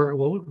know it'll work.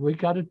 Well, we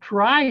got to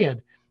try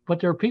it. But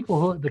there are people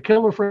who, the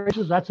killer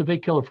phrases, that's a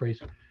big killer phrase.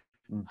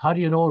 How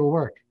do you know it'll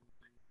work?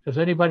 Does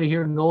anybody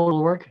here know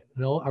it'll work?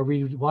 No. Are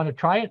we want to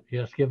try it?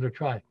 Yes, give it a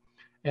try.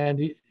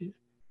 And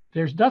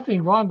there's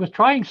nothing wrong with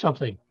trying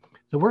something.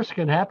 The worst that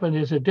can happen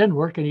is it didn't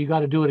work and you got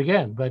to do it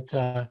again. But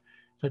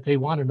they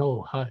want to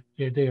know how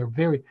they are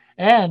very,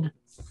 and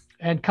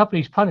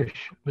companies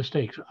punish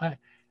mistakes.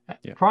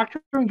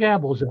 Procter &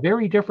 Gamble is a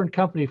very different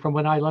company from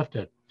when I left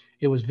it.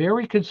 It was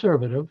very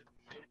conservative,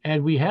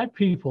 and we had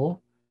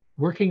people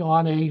working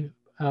on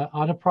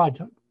a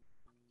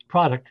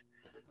product,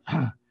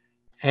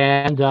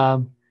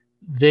 and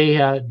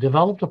they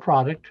developed a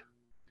product,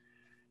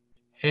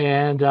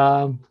 and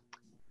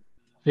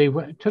they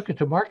took it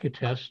to market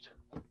test,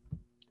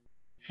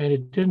 and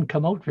it didn't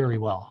come out very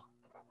well.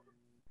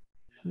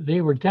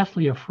 They were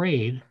deathly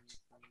afraid.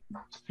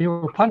 They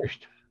were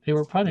punished. They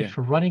were punished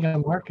for running a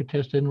market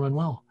test didn't run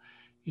well,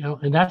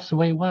 and that's the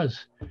way it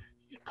was.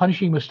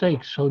 Punishing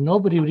mistakes. So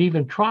nobody would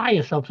even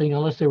try something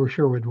unless they were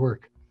sure it would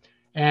work.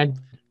 And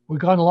we've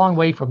gone a long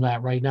way from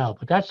that right now,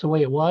 but that's the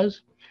way it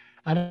was.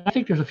 And I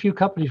think there's a few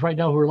companies right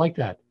now who are like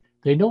that.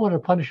 They know how to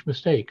punish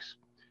mistakes,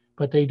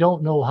 but they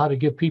don't know how to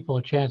give people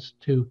a chance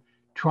to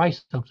try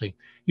something.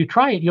 You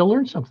try it, you'll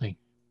learn something.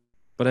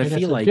 But I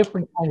feel like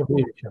different kind of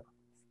leadership.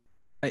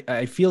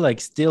 I feel like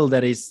still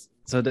that is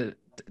so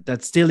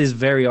that still is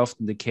very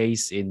often the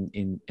case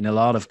in a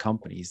lot of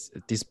companies,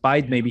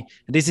 despite maybe,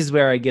 and this is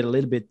where I get a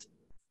little bit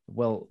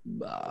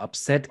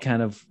upset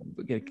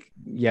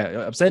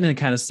upset in a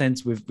kind of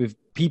sense with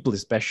people,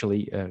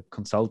 especially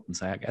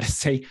consultants, I gotta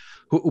say,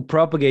 who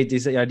propagate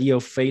this idea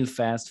of fail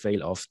fast,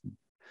 fail often.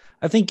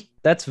 I think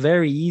that's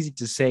very easy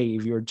to say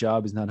if your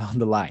job is not on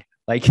the line.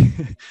 Like,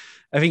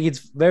 I think it's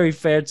very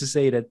fair to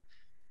say that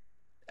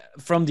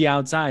from the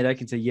outside, I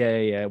can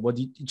say, well,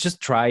 you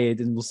just try it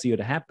and we'll see what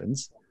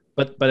happens.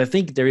 But I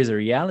think there is a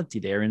reality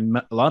there in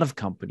a lot of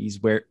companies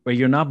where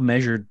you're not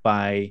measured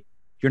by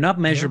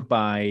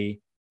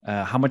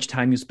how much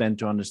time you spend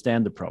to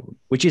understand the problem,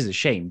 which is a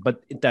shame,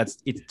 but it's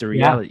the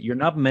reality. You're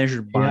not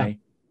measured by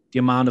the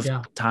amount of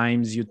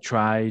times you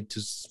try to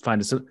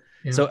find a solution.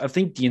 So I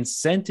think the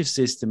incentive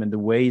system and the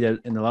way that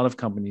in a lot of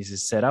companies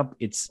is set up,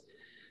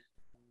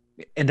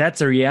 and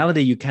that's a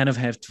reality. You kind of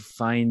have to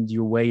find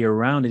your way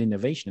around in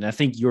innovation. And I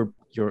think your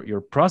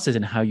process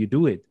and how you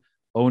do it,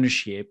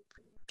 ownership,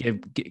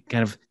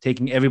 kind of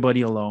taking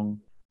everybody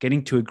along,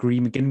 getting to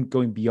agreement,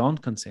 going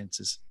beyond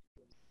consensus,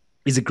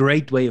 is a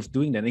great way of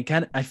doing that.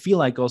 And I feel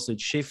like also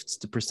it shifts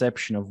the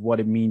perception of what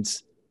it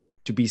means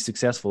to be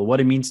successful, what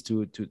it means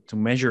to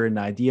measure an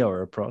idea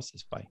or a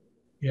process by.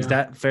 Is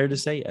that fair to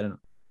say? I don't know.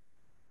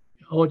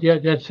 Oh yeah,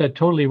 that's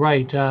totally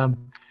right.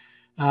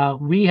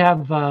 We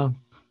have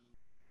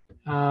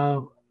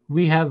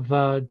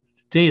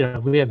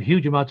data. We have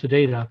huge amounts of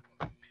data.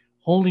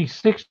 Only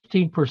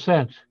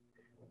 16%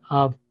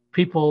 of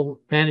people,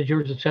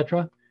 managers,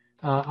 etc.,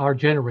 are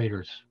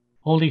generators.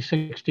 Only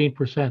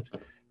 16%.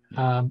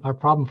 Are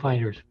problem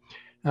finders.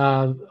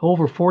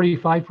 Over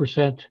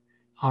 45%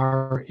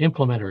 are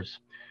implementers.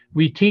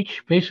 We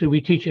teach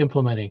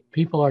implementing.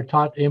 People are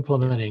taught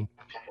implementing,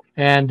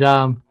 and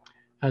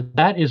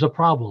that is a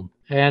problem.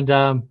 And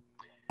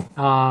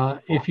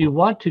if you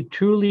want to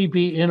truly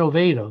be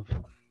innovative,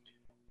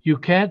 you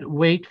can't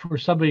wait for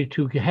somebody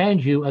to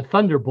hand you a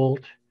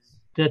thunderbolt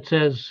that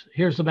says,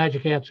 here's the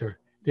magic answer.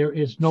 There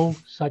is no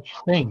such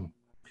thing.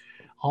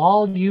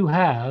 All you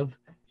have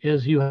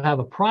is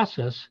a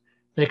process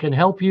that can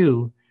help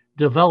you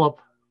develop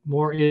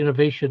more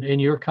innovation in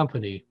your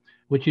company,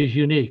 which is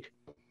unique.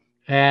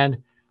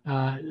 And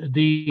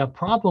the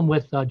problem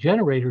with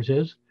generators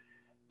is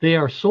they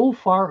are so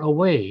far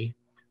away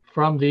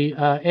from the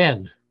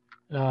end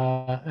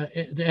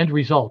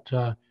result,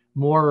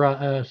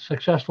 more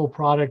successful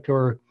product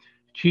or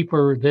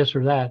cheaper this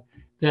or that,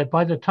 that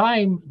by the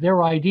time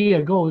their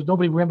idea goes,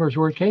 nobody remembers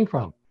where it came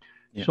from.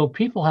 Yeah. So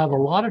people have a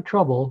lot of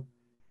trouble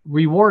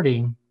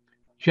rewarding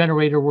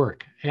generator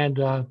work. And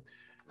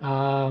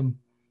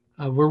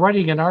we're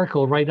writing an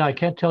article right now. I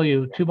can't tell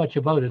you too much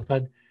about it,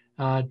 but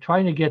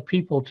trying to get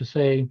people to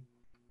say,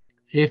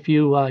 if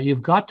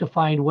you've got to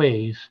find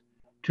ways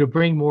to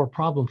bring more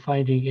problem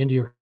finding into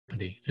your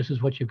company, this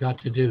is what you've got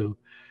to do.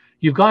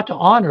 you've got to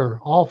honor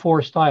all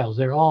four styles.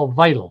 They're all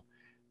vital,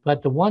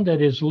 but the one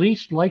that is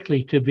least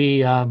likely to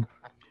be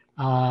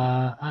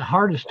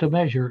hardest to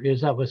measure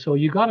is that. So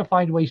you got to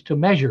find ways to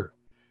measure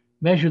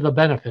the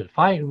benefit,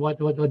 find what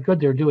good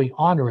they're doing,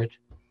 honor it,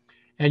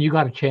 and you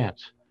got a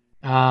chance.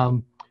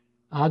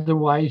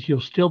 Otherwise, you'll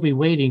still be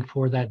waiting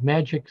for that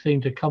magic thing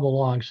to come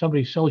along.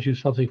 Somebody sells you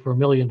something for $1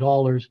 million,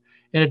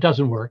 and it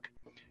doesn't work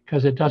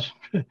because it doesn't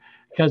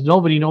because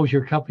nobody knows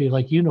your company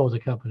like you know the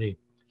company.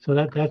 So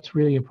that's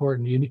really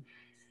important.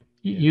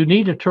 You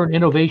need to turn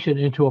innovation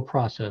into a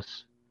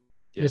process.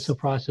 Yes. It's a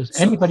process.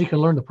 Anybody can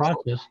learn the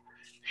process.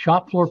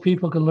 Shop floor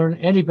people can learn.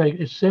 Anybody.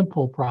 It's a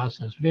simple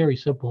process, very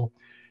simple,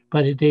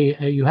 but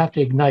you have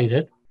to ignite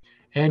it,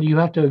 and you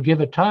have to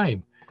give it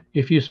time.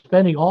 If you're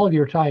spending all of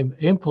your time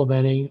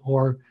implementing,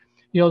 or,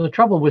 the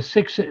trouble with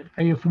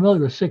are you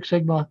familiar with Six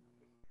Sigma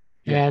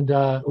and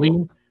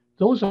Lean?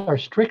 Those are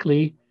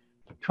strictly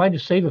trying to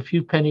save a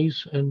few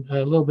pennies and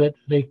a little bit.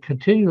 They're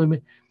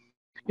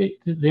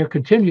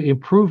continually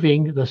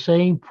improving the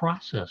same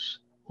process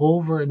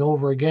over and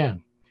over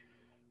again.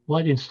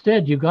 But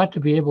instead, you got to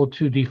be able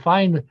to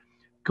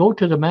go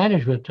to the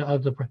management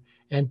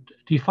and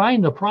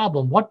define the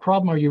problem. What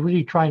problem are you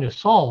really trying to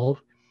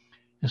solve?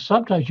 And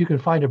sometimes you can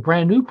find a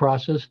brand new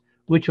process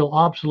which will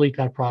obsolete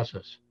that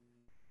process.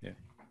 Yeah.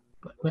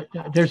 But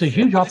there's a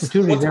huge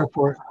opportunity there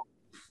for.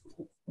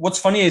 What's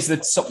funny is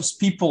that some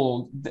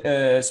people,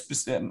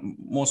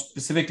 more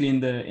specifically in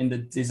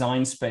the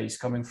design space,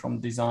 coming from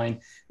design,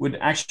 would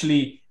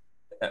actually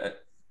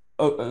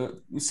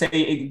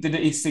say that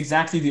it's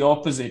exactly the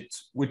opposite,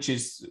 which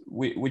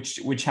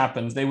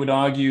happens. They would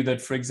argue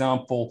that, for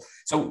example,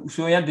 so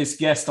we had this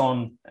guest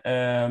on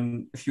a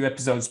few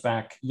episodes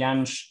back,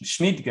 Jan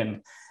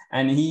Schmidgen,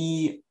 and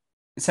he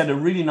said a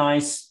really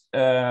nice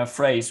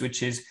phrase,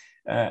 which is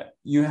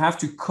you have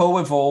to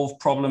co-evolve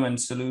problem and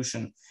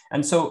solution.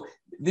 And so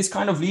this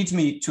kind of leads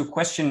me to a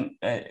question,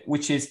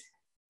 which is,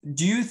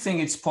 do you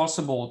think it's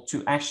possible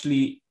to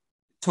actually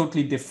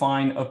totally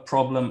define a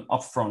problem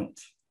upfront?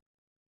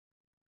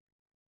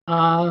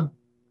 I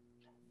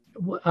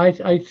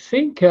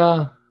think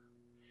you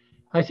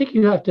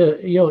have to,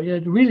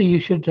 really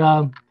you should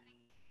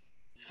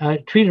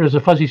treat it as a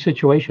fuzzy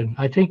situation.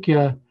 I think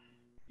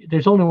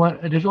there's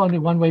only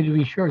one way to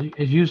be sure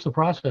is use the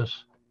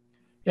process.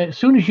 As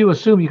soon as you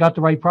assume you got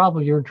the right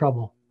problem, you're in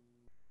trouble.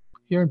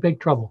 You're in big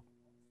trouble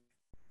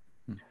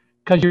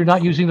because you're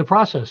not using the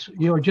process.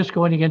 You're just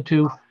going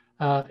into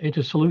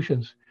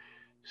solutions.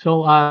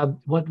 So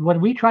what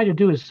we try to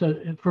do is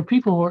for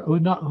people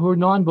who are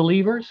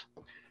non-believers,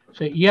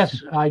 say,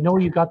 yes, I know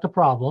you got the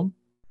problem.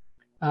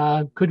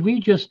 Could we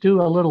just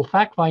do a little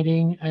fact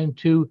finding and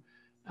to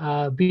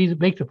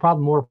make the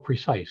problem more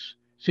precise?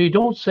 So you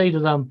don't say to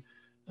them,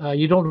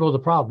 you don't know the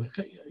problem.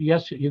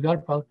 Yes, you got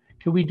a problem.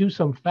 Can we do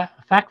some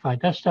fact find?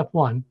 That's step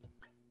one.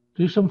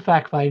 Do some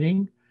fact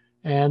finding,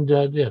 and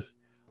this.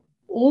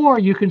 Or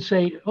you can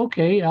say,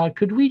 okay,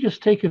 could we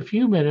just take a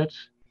few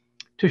minutes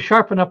to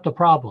sharpen up the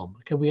problem?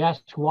 Can we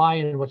ask why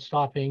and what's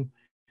stopping?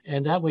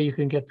 And that way you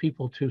can get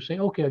people to say,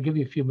 okay, I'll give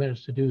you a few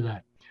minutes to do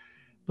that.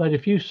 But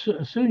if as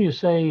soon as you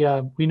say,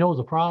 we know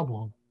the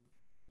problem,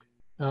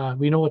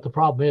 we know what the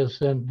problem is,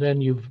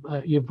 then you've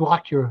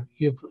blocked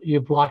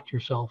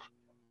yourself,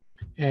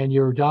 and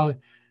you're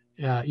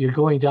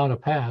going down a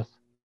path.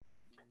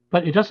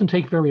 But it doesn't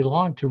take very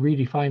long to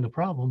redefine the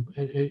problem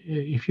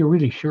if you're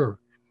really sure.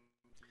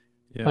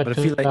 Yeah, but I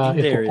feel like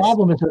if the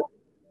problem is.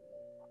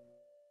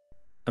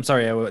 I'm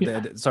sorry. I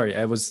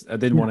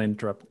didn't want to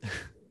interrupt.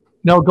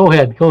 No, go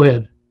ahead.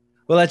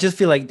 Well, I just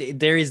feel like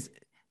there is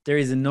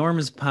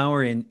enormous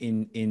power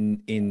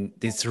in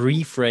this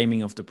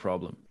reframing of the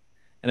problem,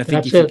 and I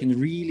think if you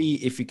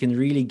can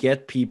really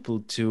get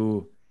people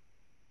to,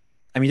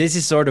 I mean, this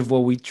is sort of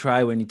what we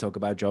try when you talk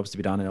about jobs to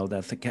be done and all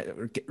that.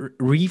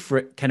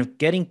 Kind of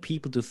getting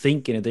people to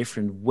think in a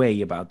different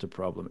way about the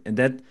problem,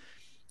 and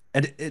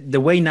the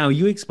way now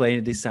you explain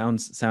it, this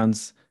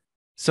sounds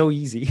so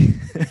easy,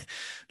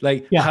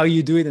 how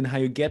you do it and how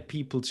you get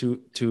people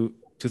to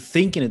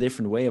think in a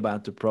different way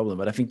about the problem.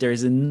 But I think there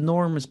is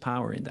enormous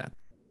power in that.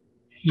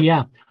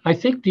 Yeah, I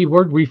think the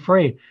word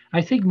reframe,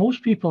 I think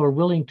most people are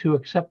willing to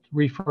accept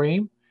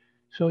reframe.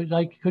 So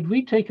could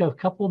we take a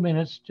couple of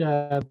minutes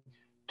to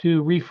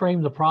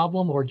reframe the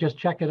problem or just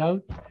check it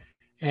out?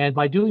 And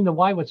by doing the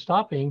why, what's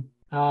stopping,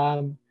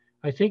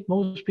 I think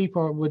most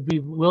people would be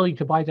willing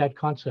to buy that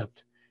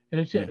concept. And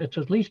it's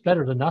at least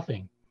better than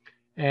nothing.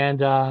 And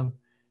so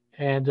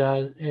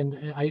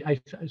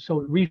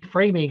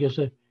reframing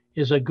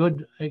is a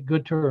good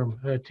term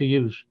to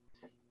use.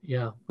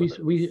 Yeah,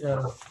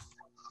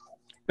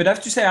 But I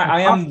have to say,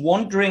 I am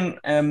wondering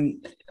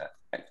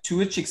to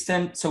which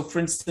extent. So, for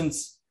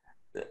instance,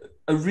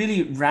 a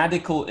really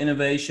radical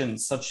innovation,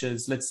 such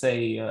as, let's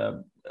say, I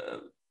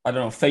don't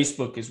know,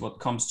 Facebook is what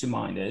comes to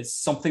mind. It's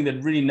something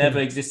that really never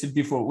existed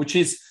before, which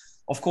is,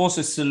 of course,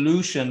 a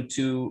solution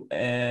to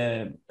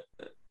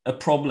a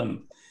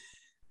problem.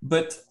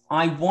 But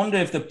I wonder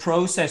if the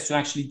process to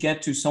actually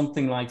get to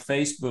something like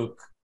Facebook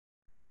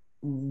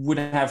would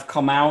have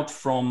come out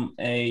from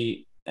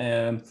a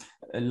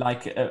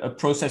like a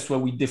process where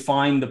we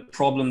define the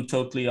problem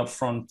totally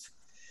upfront.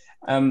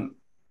 I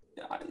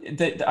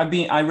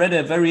read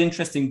a very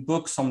interesting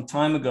book some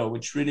time ago,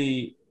 which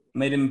really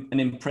made an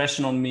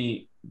impression on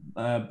me,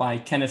 by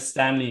Kenneth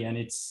Stanley, and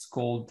it's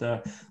called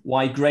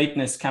Why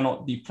Greatness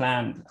Cannot Be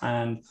Planned.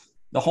 And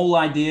the whole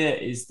idea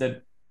is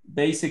that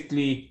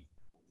basically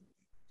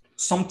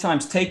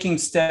sometimes taking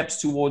steps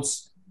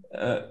towards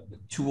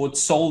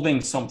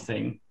solving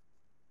something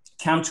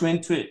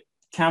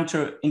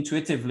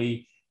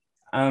counterintuitively,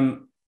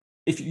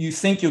 if you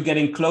think you're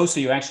getting closer,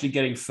 you're actually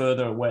getting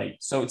further away.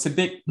 So it's a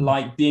bit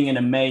like being in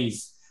a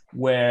maze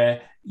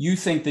where you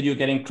think that you're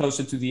getting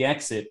closer to the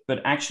exit,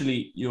 but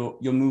actually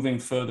you're moving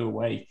further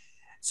away.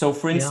 So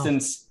for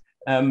instance,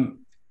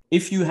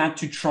 if you had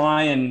to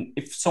try, and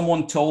if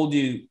someone told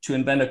you to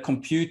invent a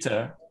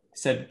computer,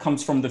 said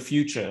comes from the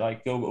future,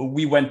 like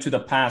we went to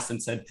the past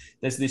and said,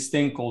 there's this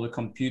thing called a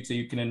computer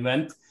you can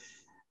invent,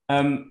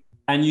 and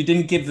you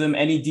didn't give them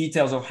any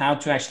details of how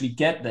to actually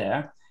get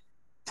there,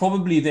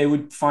 probably they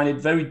would find it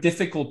very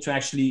difficult to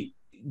actually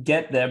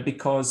get there,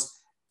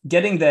 because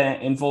getting there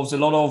involves a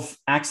lot of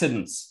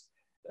accidents.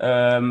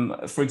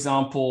 For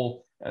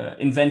example,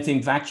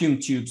 inventing vacuum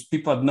tubes.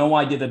 People had no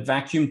idea that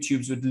vacuum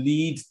tubes would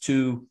lead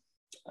to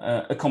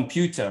a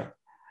computer.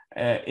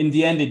 In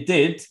the end, it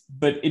did,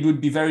 but it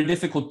would be very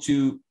difficult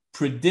to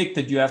predict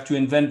that you have to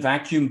invent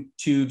vacuum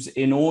tubes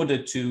in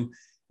order to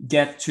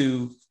get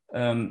to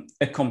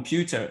a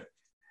computer.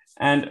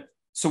 And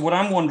so what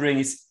I'm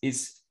wondering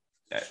is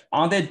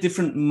are there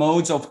different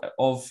modes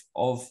of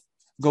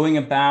going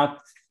about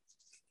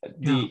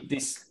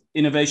this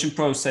innovation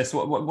process?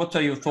 What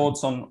are your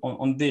thoughts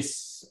on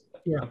this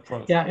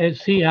approach? Yeah,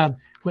 see,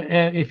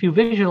 if you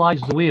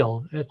visualize the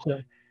wheel, it's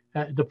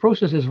the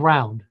process is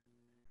round,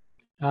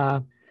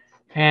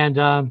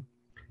 and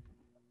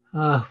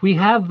we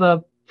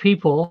have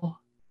people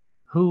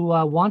who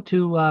want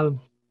to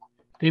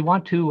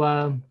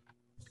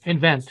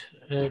invent.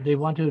 They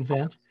want to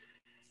invent,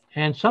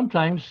 and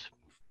sometimes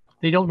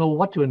they don't know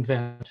what to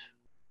invent.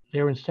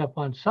 They're in step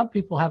one. Some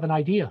people have an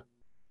idea.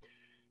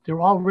 They're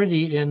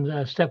already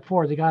in step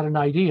 4. They got an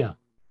idea,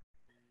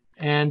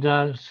 and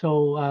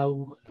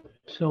so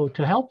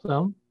to help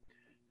them,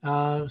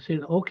 say,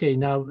 okay,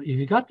 now if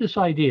you got this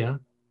idea,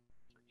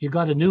 you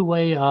got a new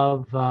way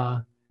of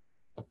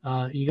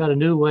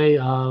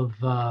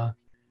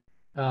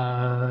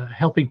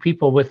helping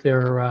people with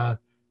their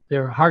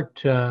heart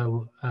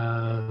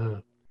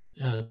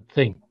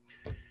thing.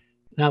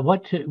 Now,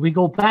 we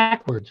go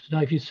backwards.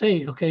 Now, if you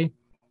say, okay,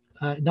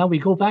 now we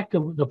go back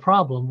to the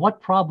problem.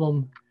 What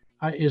problem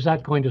is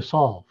that going to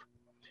solve?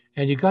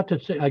 And you got to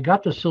say, I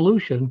got the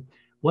solution.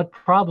 What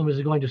problem is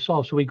it going to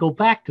solve? So we go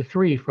back to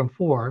 3 from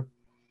 4.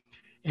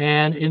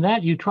 And in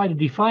that, you try to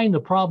define the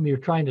problem you're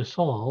trying to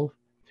solve.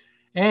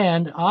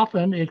 And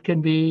often it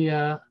can be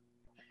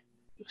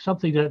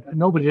something that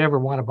nobody would ever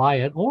want to buy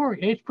it, or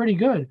it's pretty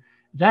good.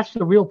 That's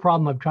the real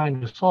problem I'm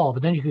trying to solve.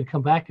 And then you can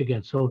come back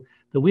again. So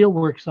the wheel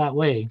works that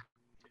way.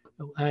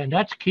 And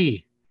that's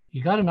key.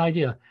 You got an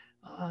idea.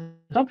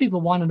 Some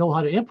people want to know how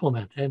to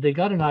implement, and they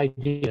got an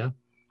idea,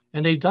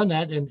 and they've done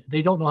that, and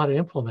they don't know how to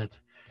implement.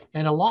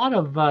 And a lot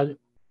of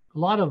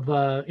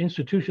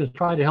institutions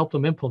try to help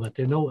them implement.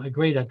 They're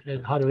great at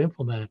how to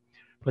implement it.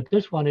 But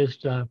this one is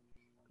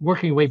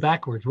working way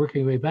backwards,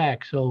 working way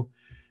back. So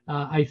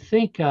I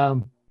think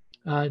one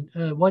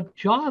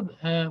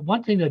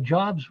thing that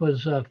Jobs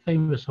was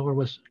famous for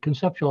was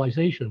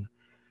conceptualization.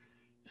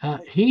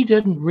 He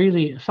didn't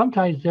really,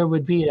 sometimes there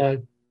would be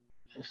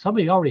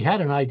somebody already had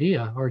an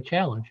idea or a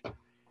challenge.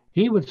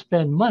 He would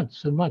spend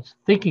months and months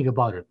thinking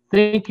about it,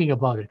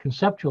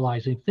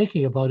 conceptualizing,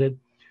 thinking about it.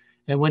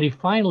 And when he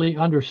finally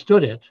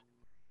understood it,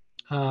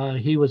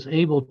 he was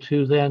able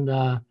to then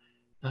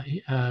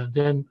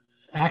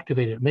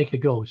activate it, make it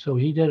go. So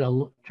he did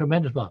a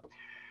tremendous amount.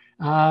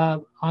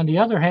 On the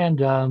other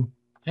hand,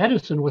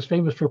 Edison was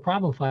famous for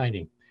problem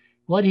finding.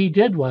 What he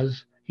did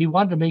was he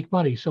wanted to make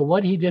money. So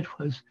what he did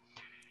was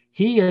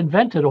he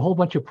invented a whole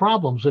bunch of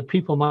problems that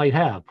people might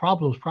have.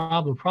 Problems. He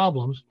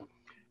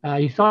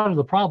thought of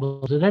the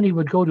problems, and then he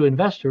would go to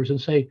investors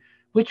and say,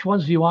 which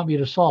ones do you want me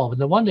to solve?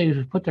 And the one they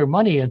would put their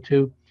money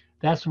into,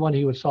 that's the one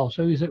he would solve.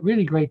 So he's a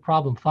really great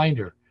problem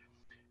finder.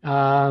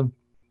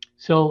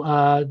 It's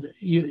a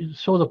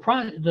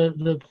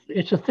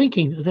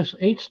thinking. This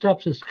 8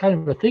 steps is kind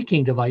of a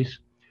thinking device,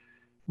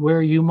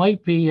 where you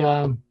might be,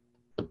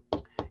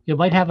 you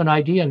might have an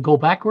idea and go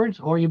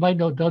backwards, or you might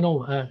don't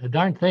know a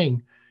darn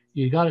thing.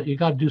 You got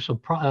to do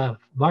some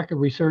market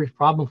research,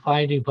 problem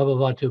finding, blah blah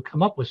blah, to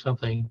come up with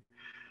something.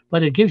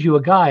 But it gives you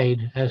a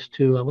guide as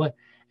to what,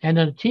 and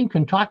then the team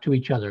can talk to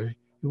each other.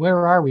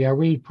 Where are we? Are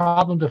we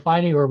problem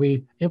defining, or are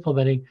we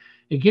implementing?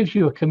 It gives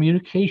you a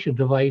communication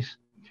device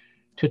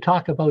to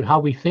talk about how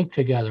we think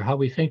together.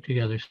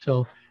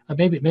 So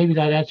maybe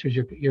that answers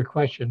your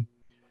question.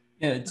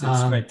 Yeah, it's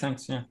great.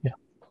 Thanks.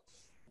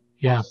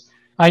 Yeah.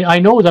 I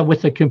know that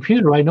with the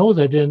computer, I know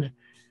that in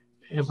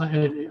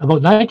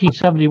about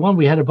 1971,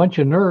 we had a bunch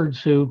of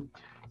nerds who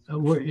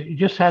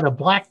just had a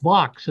black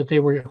box that they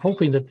were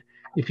hoping that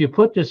if you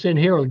put this in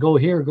here, it'll go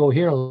here,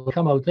 it'll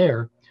come out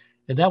there.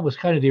 And that was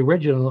kind of the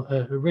original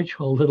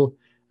little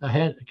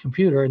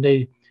computer. And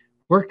they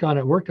worked on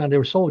it. They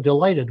were so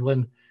delighted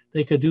when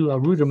they could do a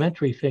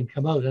rudimentary thing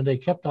come out, and they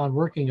kept on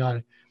working on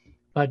it.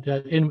 But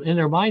in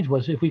their minds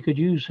was, if we could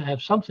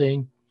have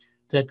something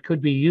that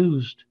could be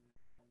used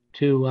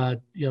to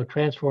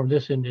transform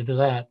this into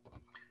that.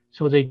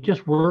 So they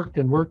just worked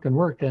and worked and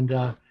worked.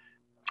 And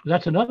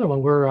that's another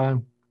one where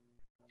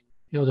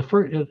there's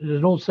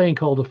an old saying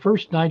called the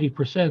first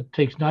 90%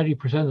 takes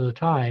 90% of the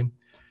time,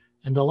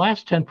 and the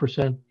last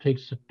 10%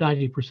 takes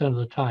 90% of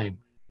the time.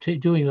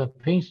 Doing the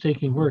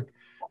painstaking work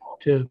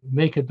to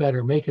make it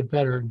better.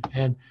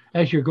 And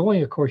as you're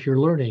going, of course, you're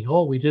learning.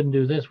 Oh, we didn't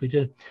do this. We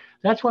did.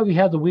 That's why we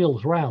have the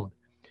wheels round.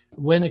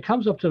 When it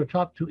comes up to the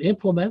top to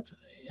implement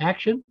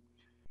action,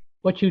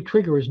 what you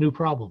trigger is new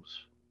problems.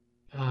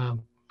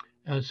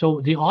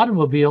 So the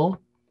automobile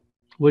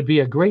would be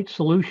a great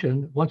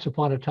solution once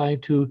upon a time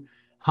to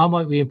how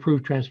might we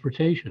improve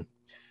transportation.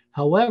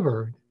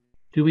 However,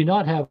 do we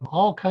not have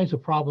all kinds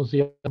of problems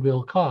the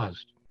automobile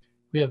caused?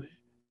 We have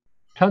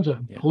tons of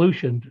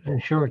pollution,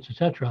 insurance,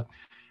 etc.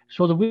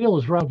 So the wheel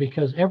is round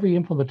because every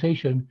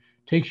implementation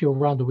takes you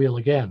around the wheel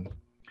again.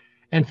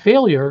 And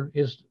failure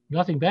is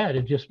nothing bad.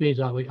 It just means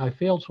I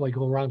failed, so I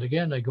go around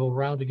again, I go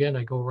around again,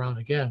 I go around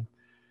again.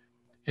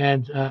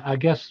 And I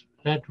guess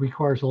that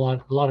requires a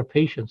lot of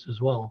patience as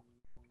well.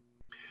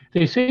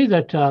 They say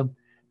that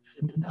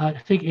I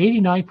think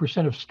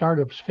 89% of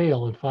startups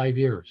fail in 5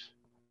 years.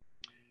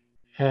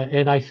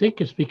 And I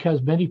think it's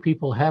because many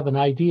people have an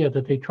idea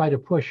that they try to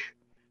push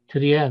to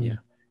the end,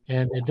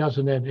 and it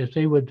doesn't end. If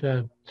they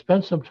would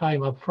spend some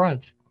time up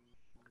front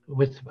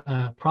with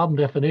problem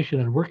definition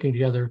and working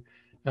together,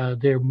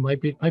 there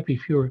might be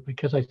fewer,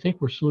 because I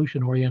think we're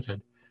solution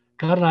oriented.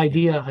 Got an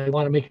idea, I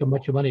want to make a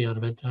bunch of money out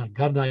of it.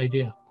 Got an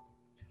idea.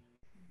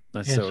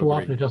 And so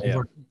often it doesn't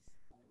work.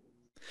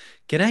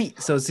 Can I?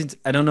 So since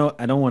I don't know,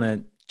 I don't want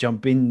to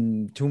jump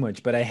in too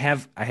much, but I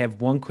have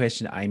one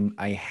question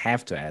I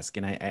have to ask,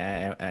 and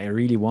I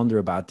really wonder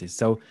about this.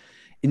 So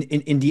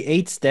in the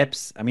 8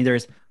 steps, I mean,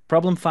 there's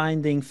problem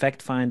finding,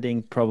 fact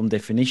finding, problem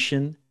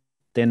definition,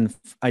 then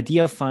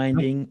idea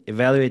finding,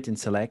 evaluate and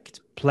select,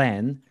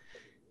 plan.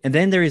 And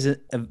then there is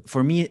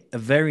for me a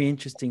very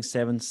interesting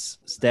 7th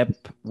step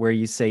where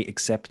you say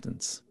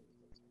acceptance.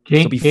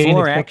 So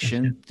before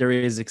action, there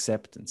is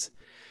acceptance.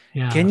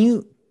 Yeah. Can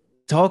you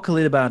talk a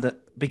little about that?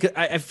 Because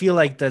I feel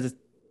like that's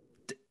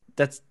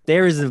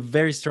there is a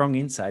very strong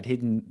insight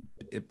hidden,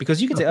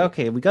 because you can say,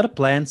 okay, we got a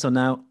plan, so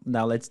now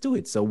let's do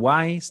it. So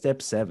why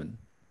step 7?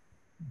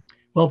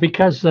 Well,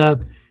 because to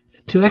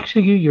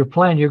execute your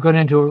plan, you're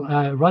going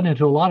to run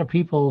into a lot of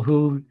people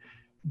who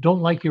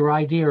don't like your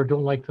idea or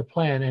don't like the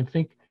plan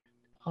and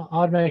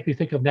automatically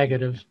think of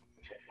negatives.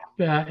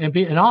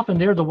 And often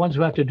they're the ones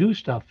who have to do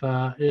stuff.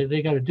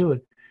 They got to do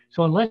it.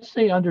 So unless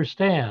they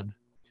understand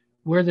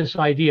where this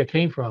idea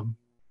came from,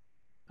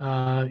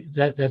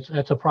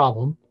 that's a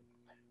problem.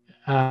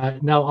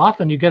 Now,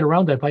 often you get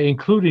around that by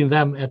including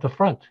them at the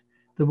front.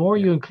 The more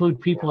you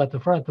include people at the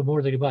front, the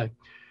more they buy.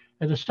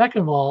 And the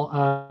second of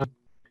all,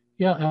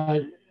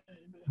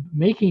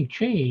 making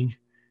change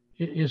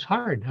is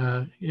hard.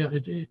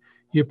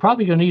 You're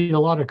probably going to need a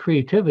lot of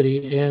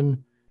creativity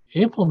in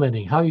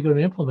implementing. How are you going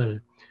to implement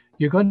it?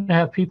 You're going to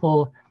have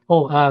people.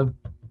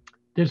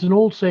 There's an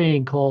old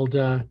saying called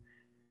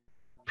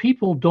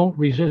people don't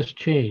resist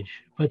change,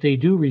 but they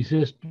do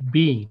resist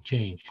being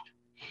changed.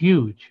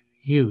 Huge.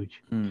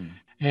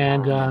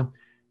 And the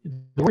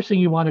worst thing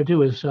you want to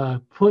do is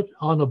put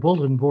on the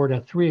bulletin board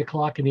at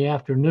 3:00 in the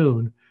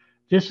afternoon,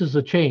 this is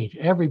the change.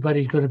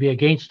 Everybody's going to be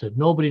against it.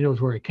 Nobody knows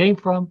where it came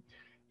from.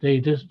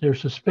 They're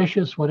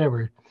suspicious,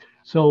 whatever.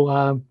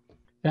 So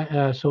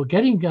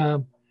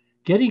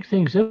getting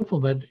things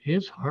implemented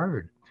is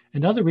hard.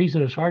 Another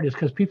reason it's hard is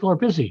because people are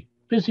busy,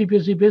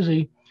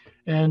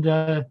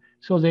 and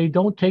so they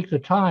don't take the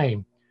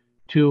time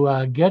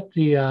to get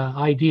the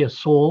idea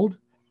sold,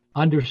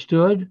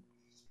 understood,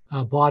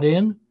 bought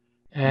in,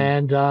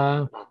 and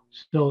so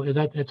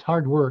it's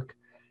hard work.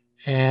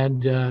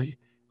 And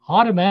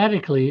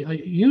automatically,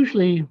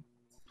 usually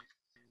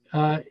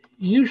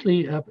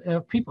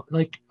people,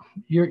 like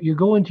you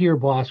go into your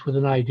boss with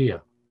an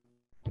idea.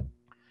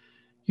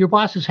 Your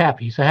boss is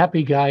happy. He's a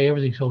happy guy.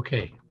 Everything's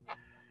okay.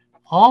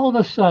 All of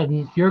a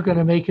sudden, you're going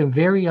to make him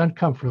very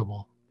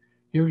uncomfortable.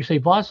 You're going to say,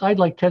 boss, I'd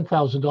like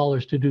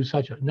 $10,000 to do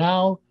such a.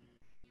 Now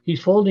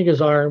he's folding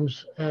his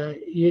arms.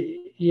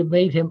 You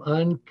made him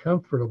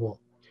uncomfortable.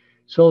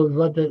 So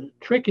the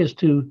trick is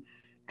to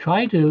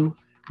try to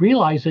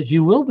realize that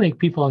you will make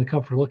people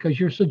uncomfortable because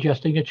you're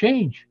suggesting a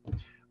change.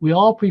 We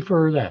all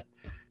prefer that.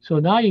 So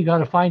now you got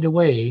to find a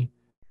way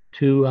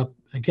to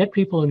get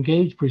people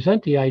engaged,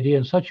 present the idea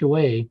in such a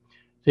way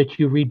that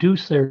you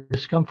reduce their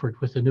discomfort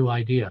with the new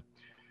idea.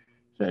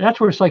 That's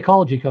where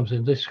psychology comes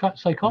in. The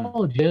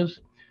psychology is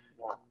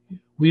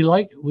we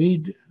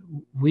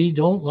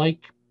don't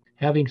like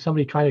having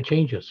somebody trying to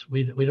change us.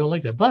 We don't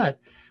like that. But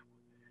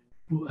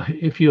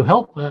if you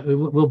help,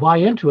 we'll buy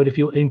into it. If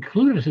you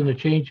include us in the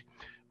change,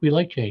 We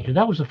like change. And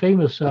that was a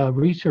famous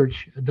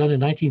research done in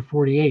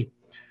 1948.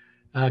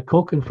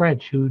 Koch and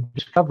French, who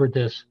discovered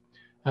this,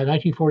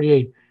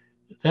 1948.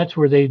 That's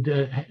where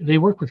they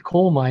worked with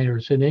coal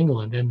miners in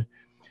England, and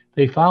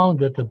they found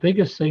that the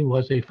biggest thing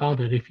was they found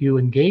that if you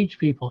engage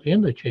people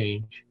in the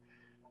change,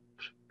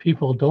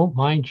 people don't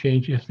mind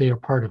change if they are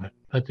part of it,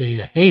 but they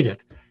hate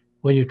it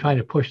when you're trying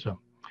to push them.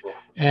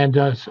 And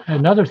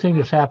another thing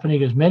that's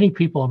happening is many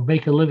people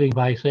make a living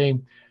by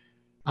saying,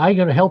 "I'm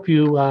going to help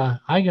you.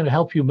 I'm going to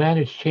help you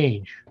manage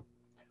change."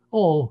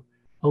 Oh,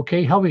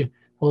 okay. How we?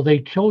 Well, they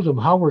told them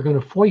how we're going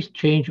to foist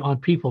change on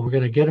people. We're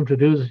going to get them to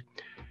do this.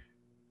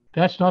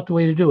 That's not the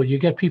way to do it. You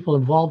get people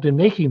involved in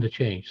making the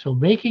change. So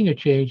making a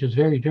change is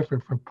very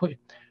different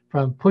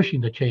from pushing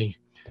the change.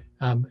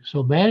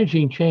 So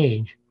managing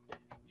change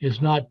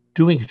is not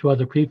doing it to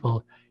other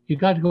people. You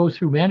got to go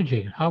through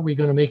managing it. How are we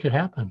going to make it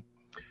happen?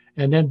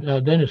 And then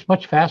it's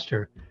much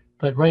faster.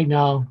 But right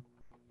now,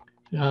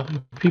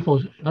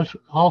 people,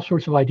 all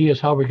sorts of ideas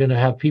how we're going to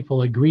have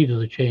people agree to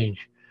the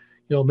change.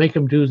 Make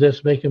them do this,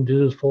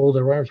 fold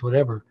their arms,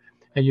 whatever.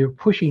 And you're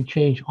pushing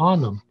change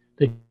on them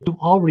that you've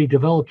already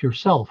developed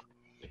yourself,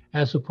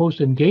 as opposed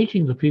to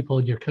engaging the people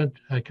in your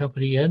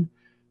company and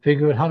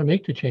figure out how to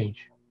make the change.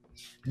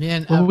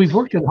 Man, when we've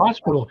worked in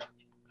hospitals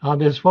on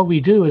this, what we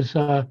do is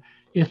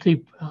if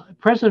the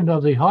president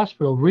of the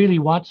hospital really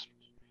wants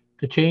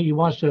to change, he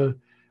wants to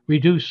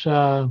reduce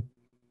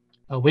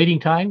waiting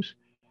times.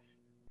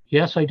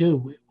 Yes, I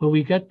do. Will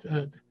we get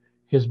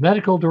his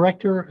medical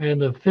director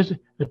and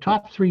the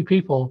top three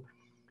people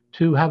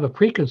to have a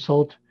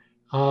pre-consult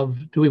of,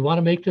 do we want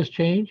to make this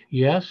change?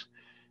 Yes.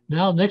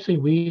 Now, next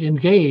thing, we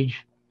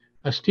engage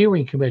a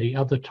steering committee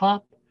of the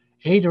top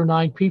 8 or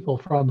 9 people,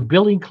 from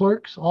billing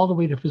clerks all the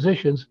way to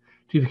physicians,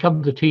 to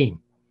become the team.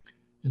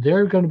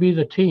 They're going to be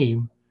the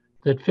team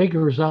that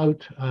figures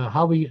out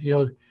how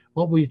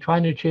what we're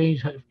trying to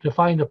change,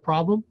 define the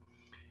problem.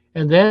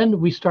 And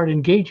then we start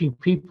engaging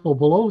people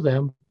below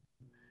them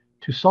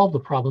to solve the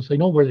problems. They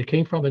know where they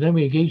came from, and then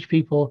we engage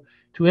people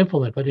to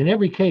implement. But in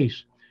every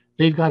case,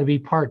 they've got to be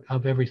part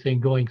of everything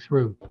going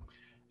through.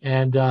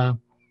 And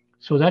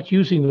so that's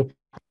using the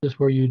process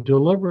where you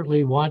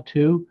deliberately want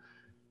to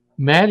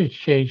manage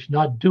change,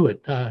 not do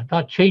it,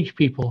 not change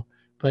people,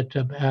 but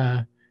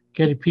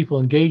getting people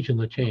engaged in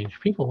the change.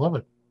 People love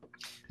it.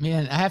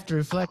 Man, I have to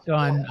reflect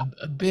on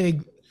a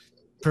big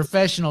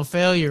professional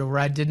failure where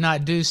I did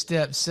not do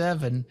step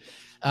 7.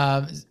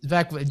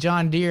 Back with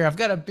John Deere, I've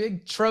got a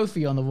big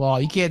trophy on the wall.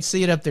 You can't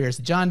see it up there. It's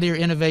the John Deere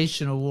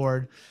Innovation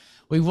Award.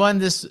 We won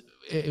this.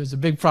 It was a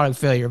big product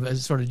failure, but it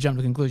sort of jumped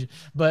to conclusion.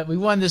 But we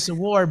won this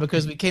award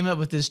because we came up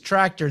with this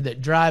tractor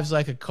that drives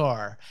like a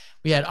car.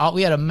 We had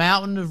a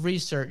mountain of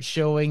research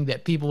showing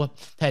that people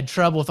had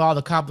trouble with all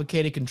the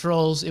complicated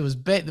controls. It was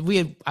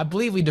I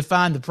believe we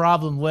defined the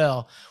problem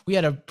well. We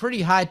had a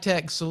pretty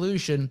high-tech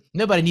solution.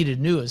 Nobody needed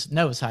to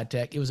know it was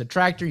high-tech. It was a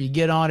tractor. You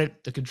get on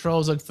it. The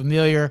controls look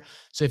familiar.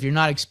 So if you're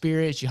not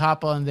experienced, you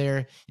hop on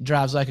there. It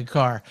drives like a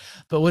car.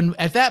 But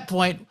at that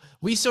point,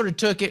 we sort of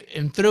took it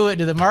and threw it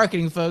to the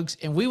marketing folks,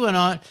 and we went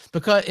on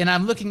and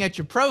I'm looking at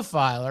your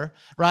profiler,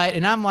 right?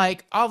 And I'm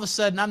like, all of a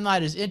sudden, I'm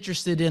not as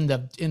interested in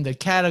the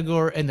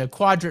category and the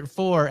quadrant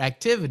 4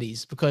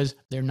 activities because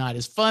they're not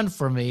as fun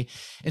for me.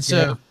 And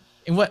so,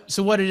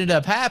 what ended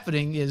up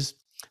happening is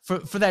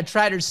for that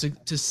tractor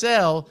to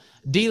sell,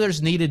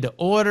 dealers needed to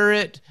order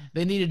it.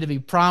 They needed to be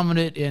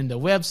prominent in the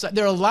website.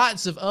 There are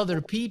lots of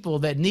other people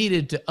that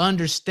needed to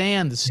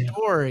understand the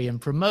story and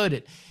promote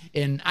it.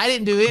 And I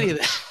didn't do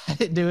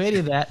any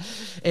of that.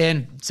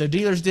 And so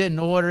dealers didn't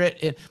order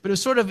it. But it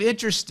was sort of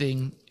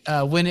interesting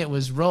when it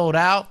was rolled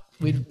out.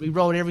 We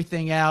rolled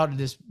everything out at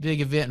this big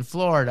event in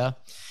Florida.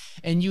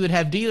 And you would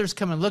have dealers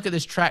come and look at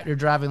this tractor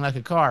driving like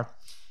a car.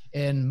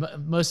 And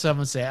most of them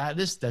would say,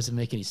 this doesn't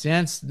make any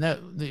sense. No,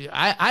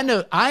 I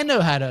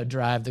know how to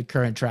drive the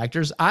current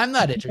tractors. I'm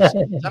not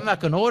interested. I'm not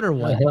going to order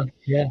one.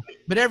 Yeah.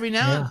 But every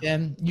now and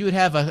then you would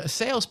have a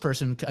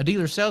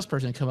dealer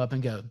salesperson come up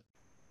and go,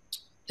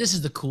 this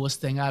is the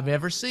coolest thing I've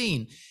ever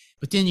seen.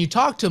 But then you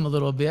talk to them a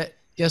little bit.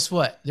 Guess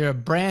what? They're a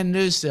brand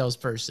new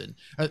salesperson.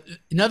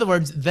 In other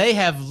words, they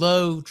have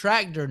low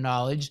tractor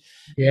knowledge.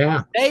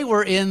 Yeah. They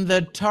were in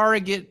the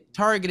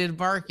targeted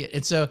market.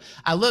 And so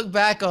I look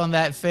back on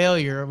that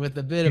failure with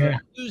a bit of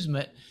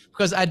amusement,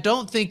 because I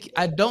think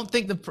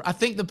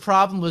the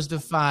problem was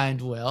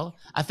defined well.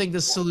 I think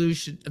the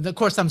solution, of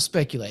course I'm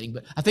speculating,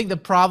 but I think the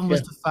problem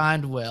was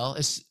defined well.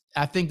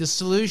 I think the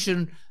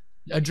solution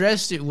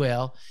addressed it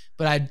well,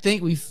 but I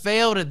think we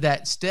failed at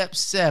that step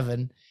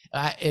 7.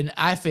 And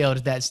I failed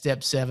at that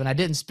step 7. I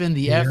didn't spend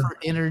the effort,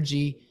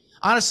 energy.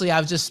 Honestly, I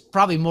was just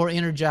probably more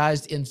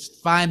energized in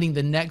finding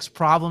the next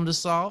problem to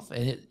solve.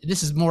 And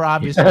this is more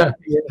obvious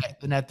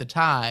than at the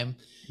time.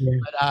 Yeah.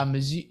 But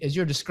as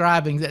you're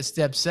describing that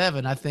step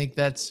 7, I think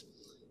that's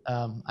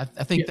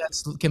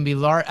can be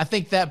large. I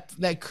think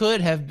that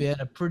could have been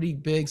a pretty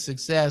big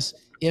success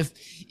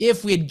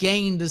if we had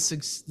gained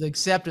the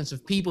acceptance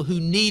of people who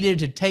needed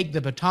to take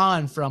the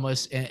baton from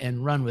us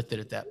and run with it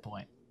at that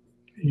point.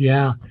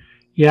 Yeah.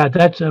 Yeah,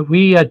 that's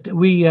we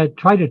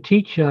try to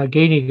teach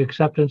gaining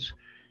acceptance,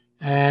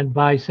 and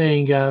by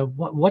saying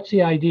what's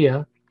the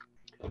idea,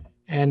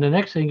 and the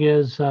next thing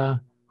is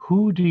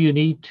who do you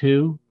need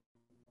to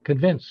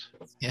convince,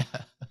 Yeah.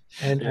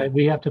 and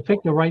we have to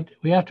pick the right.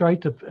 We have to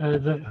write the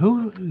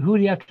who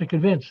do you have to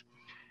convince,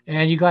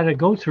 and you got to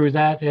go through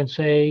that and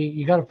say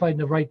you got to find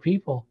the right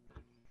people,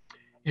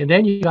 and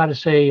then you got to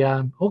say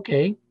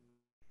okay,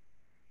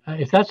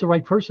 if that's the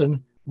right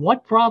person,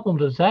 what problem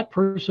does that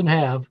person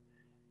have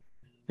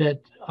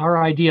that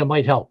our idea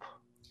might help.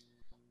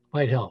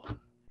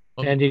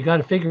 And you got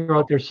to figure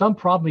out there's some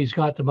problem he's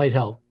got that might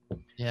help.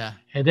 Yeah.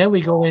 And then we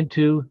go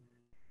into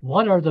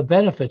what are the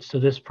benefits to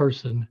this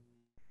person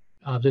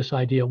of this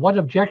idea? What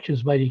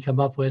objections might he come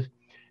up with?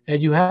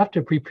 And you have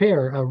to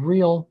prepare a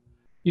real,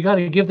 you got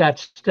to give that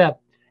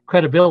step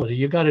credibility.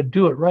 You got to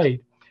do it right.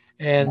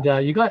 And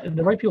you got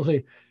the right people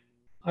say,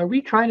 are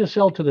we trying to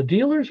sell to the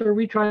dealers or are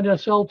we trying to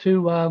sell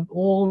to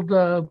old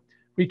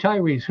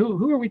retirees?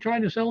 Who are we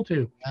trying to sell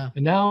to? Yeah.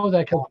 And now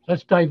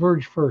let's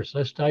diverge first.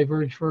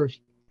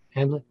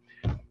 And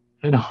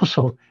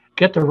also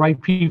get the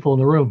right people in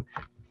the room.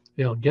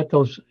 You know, get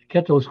those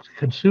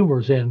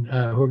consumers in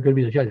who are going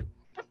to be the judges.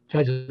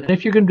 And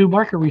if you're going to do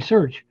market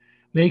research,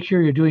 make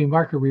sure you're doing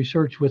market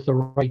research with the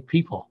right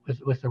people.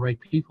 With the right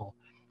people.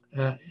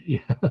 Yeah.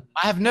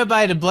 I have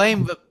nobody to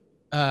blame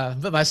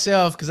but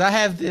myself, because I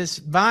have this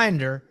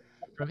binder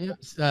from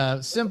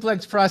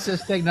Simplex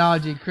Process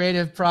Technology,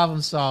 Creative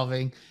Problem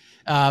Solving.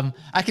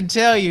 I can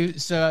tell you,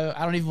 so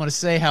I don't even want to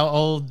say how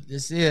old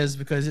this is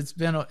because it's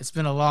been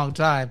a long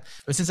time.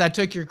 But since I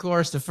took your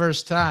course the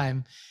first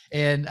time,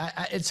 and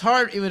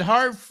it was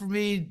hard for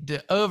me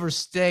to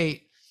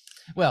overstate.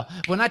 Well,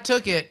 when I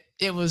took it,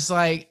 it was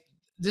like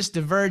this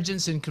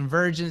divergence and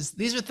convergence.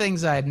 These are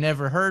things I had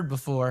never heard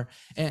before,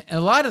 and a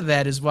lot of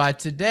that is why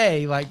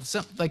today,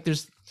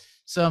 there's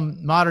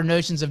some modern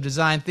notions of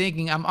design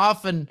thinking. I'm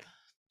often,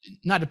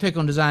 not to pick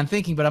on design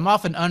thinking, but I'm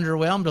often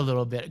underwhelmed a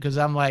little bit because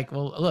I'm like,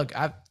 well, look,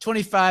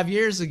 25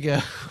 years ago,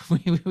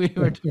 we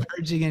were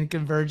diverging and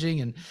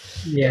converging, and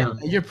Yeah.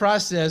 your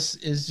process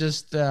is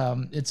just,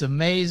 it's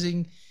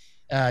amazing,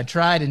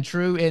 tried and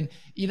true. And,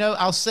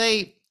 I'll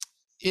say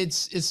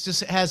it's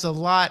just has a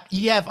lot.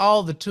 You have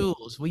all the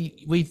tools.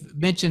 We've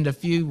mentioned a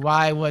few,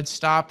 why, what's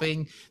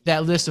stopping,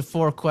 that list of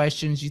 4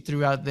 questions you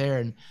threw out there.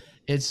 And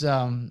it's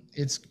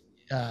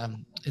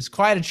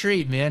quite a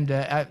treat, man,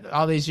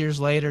 all these years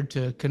later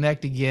to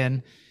connect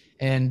again.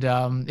 And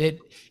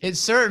it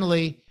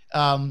certainly,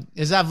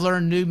 as I've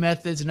learned new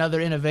methods and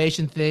other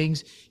innovation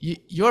things,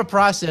 your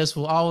process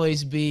will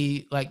always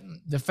be like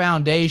the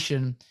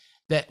foundation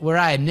that where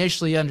I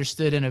initially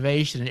understood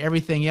innovation, and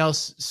everything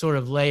else sort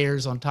of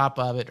layers on top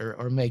of it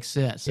or makes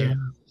sense. So yeah.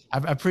 I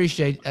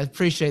appreciate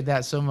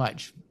that so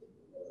much.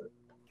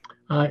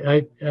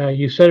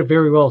 You said it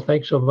very well.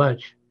 Thanks so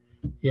much.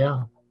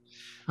 Yeah.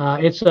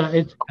 It's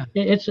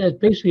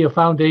basically a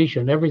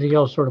foundation. Everything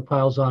else sort of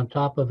piles on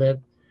top of it.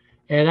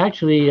 And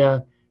actually,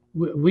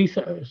 we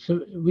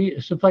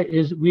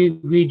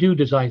do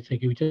design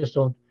thinking. We just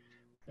don't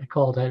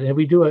call that. And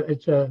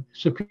it's a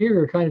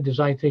superior kind of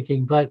design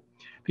thinking, but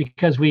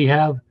because we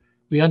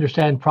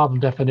understand problem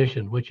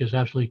definition, which is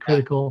absolutely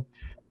critical.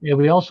 And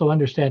we also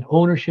understand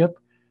ownership,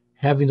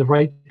 having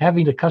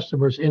the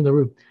customers in the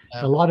room.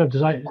 A lot of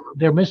design,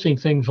 they're missing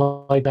things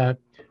like that,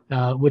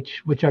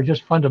 which are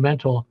just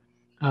fundamental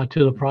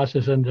to the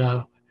process. And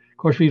of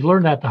course, we've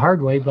learned that the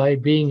hard way by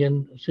being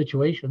in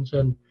situations.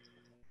 And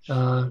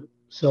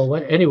so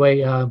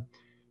anyway, a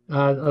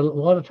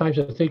lot of times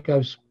I think I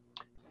was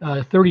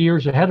 30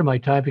 years ahead of my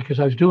time because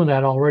I was doing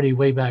that already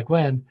way back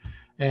when.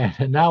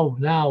 And now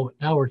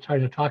we're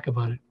trying to talk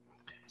about it.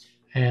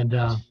 And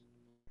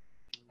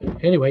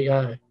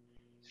anyway,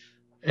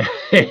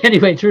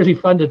 it's really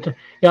fun to.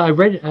 I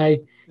read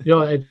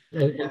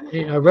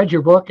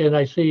your book, and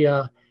I see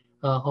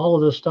all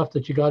of the stuff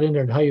that you got in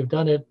there and how you've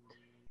done it.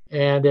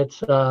 And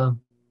it's I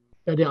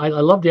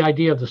love the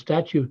idea of the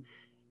statue.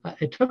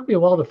 It took me a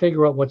while to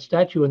figure out what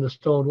statue in the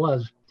stone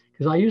was,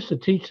 because I used to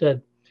teach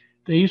that.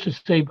 They used to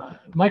say,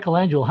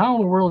 Michelangelo, how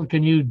in the world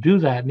can you do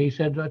that? And he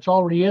said, it's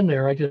already in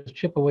there. I just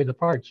chip away the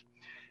parts.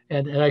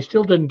 And I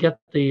still didn't get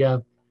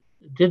the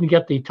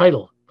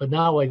title, but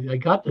now I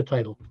got the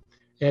title.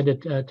 And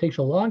it takes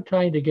a long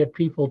time to get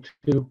people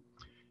to.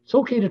 It's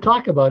okay to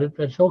talk about it,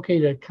 but it's okay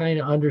to kind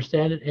of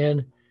understand it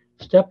and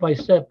step by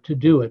step to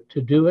do it,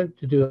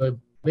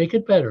 make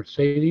it better.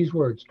 Say these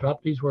words,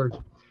 drop these words,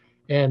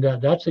 and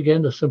that's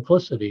again the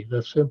simplicity.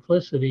 The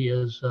simplicity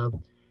is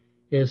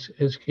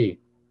key.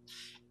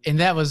 And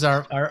that was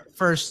our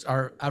first.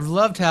 I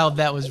loved how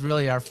that was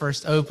really our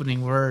first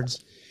opening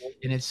words,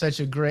 and it's such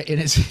a great. And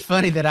it's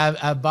funny that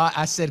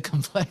I said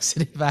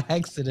complexity by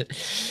accident,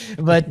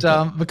 but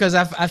because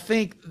I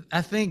think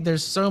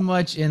there's so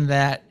much in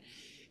that,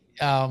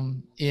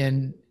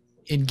 in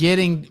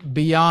getting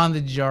beyond the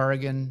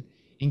jargon,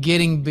 and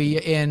getting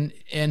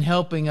and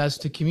helping us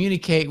to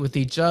communicate with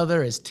each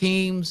other as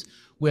teams,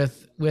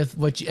 with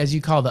what as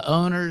you call the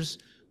owners,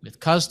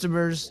 with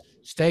customers,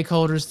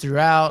 stakeholders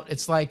throughout.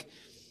 It's like.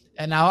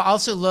 And I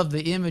also love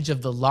the image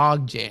of the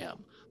log jam.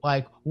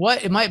 Like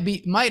what it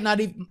might not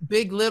even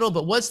big, little,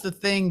 but what's the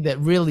thing that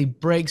really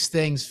breaks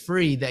things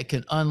free that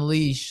can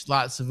unleash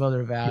lots of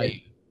other value?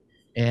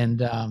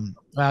 And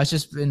well, it's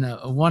just been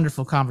a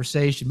wonderful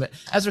conversation. But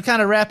as we're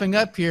kind of wrapping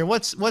up here,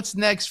 what's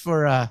next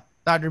for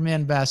Dr.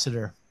 Min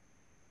Basadur?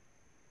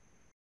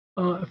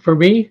 For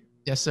me,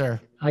 yes, sir.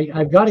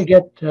 I've got to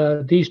get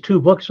these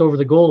 2 books over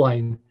the goal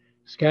line,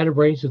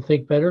 Scatterbrains and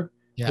Think Better.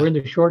 Yeah. We're in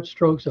the short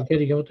strokes of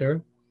getting out there.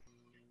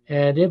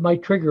 And it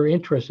might trigger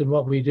interest in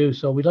what we do.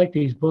 So we'd like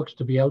these books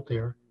to be out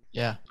there.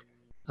 Yeah.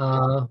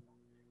 Then,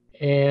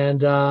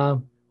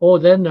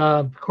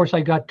 of course,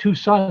 I got 2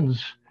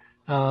 sons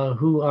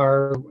who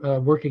are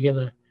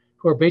working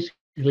who are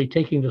basically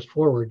taking this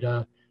forward,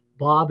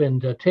 Bob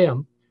and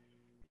Tim.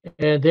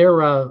 And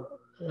they're a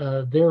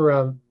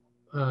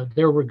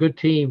good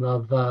team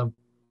of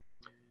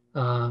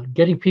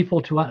getting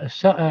people to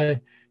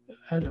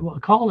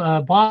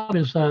Bob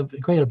is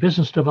great at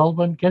business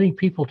development, getting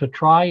people to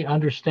try,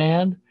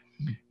 understand,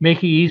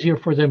 make it easier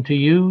for them to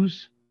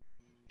use.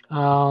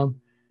 And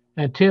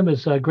Tim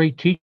is a great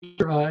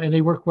teacher, and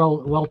they work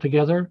well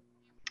together.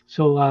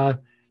 So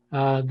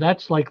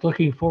that's like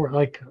looking forward.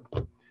 Like,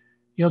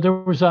 there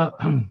was a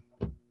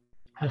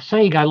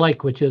saying I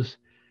like, which is,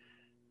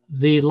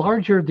 the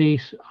larger the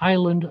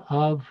island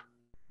of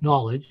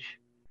knowledge,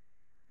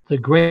 the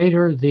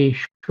greater the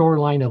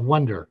shoreline of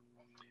wonder.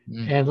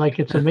 And like,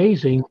 it's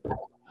amazing.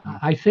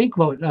 I think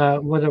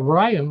where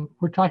I am,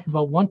 we're talking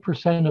about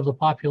 1% of the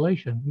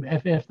population,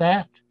 if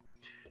that.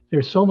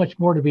 There's so much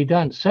more to be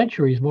done,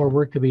 centuries more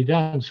work to be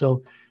done.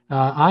 So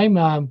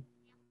one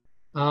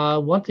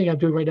thing I'm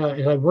doing right now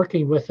is I'm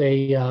working with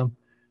a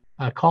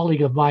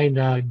colleague of mine,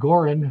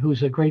 Goran,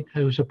 who's a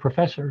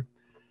professor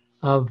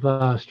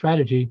of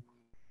strategy,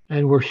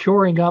 and we're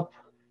shoring up,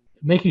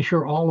 making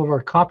sure all of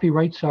our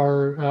copyrights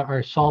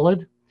are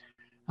solid.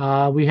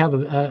 We have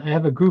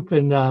a group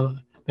in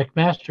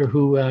McMaster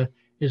who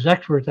is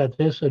expert at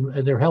this, and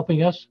they're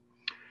helping us.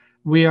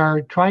 We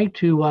are trying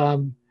to,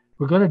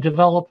 we're going to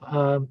develop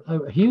a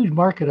huge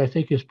market, I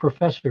think, is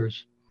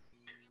professors,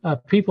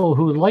 people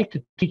who would like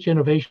to teach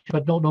innovation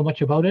but don't know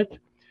much about it.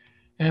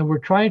 And we're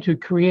trying to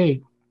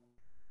create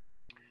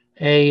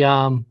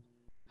a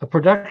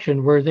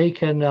production where they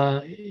can,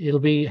 it'll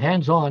be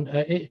hands-on,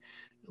 a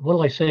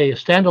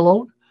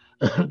standalone,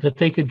 that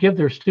they could give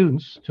their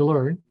students to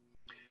learn.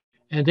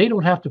 And they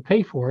don't have to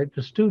pay for it.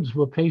 The students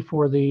will pay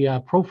for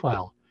the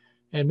profile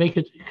and make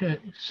it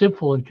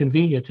simple and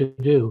convenient to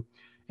do.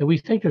 And we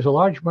think there's a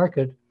large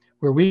market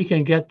where we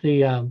can get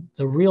the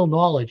real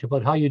knowledge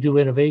about how you do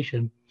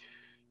innovation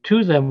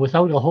to them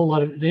without a whole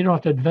lot of, they don't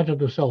have to invent it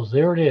themselves.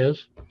 There it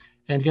is,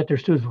 and get their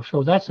students.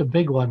 So that's a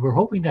big one. We're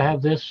hoping to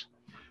have this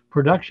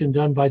production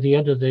done by the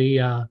end of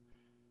the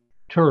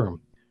term.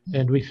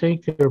 And we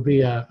think there'll be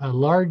a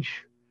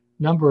large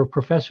number of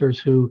professors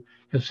who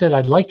have said,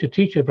 I'd like to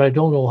teach it, but I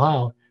don't know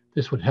how.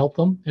 This would help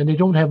them, and they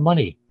don't have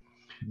money.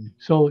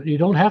 So you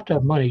don't have to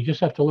have money, you just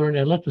have to learn,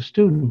 and let the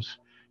students,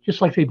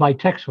 just like they buy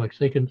textbooks,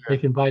 they can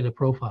buy the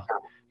profile.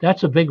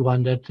 That's a big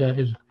one that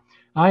is,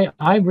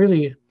 I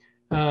really,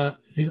 I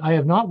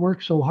have not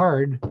worked so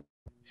hard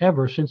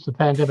ever since the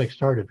pandemic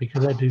started,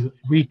 because I had to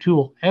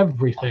retool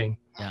everything.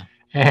 Yeah.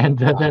 And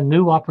then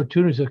new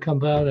opportunities have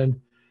come out. And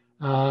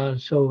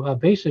so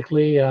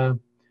basically,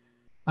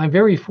 I'm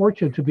very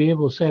fortunate to be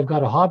able to say I've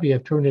got a hobby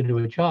I've turned into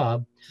a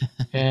job,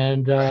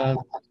 and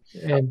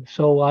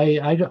so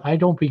I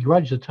don't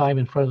begrudge the time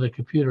in front of the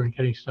computer and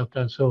getting stuff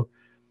done. So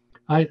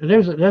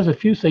there's a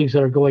few things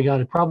that are going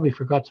on. I probably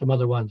forgot some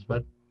other ones,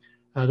 but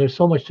there's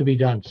so much to be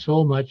done,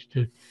 so much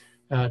to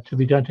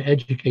be done to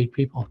educate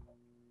people.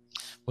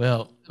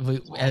 Well,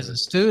 as a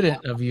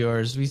student of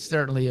yours, we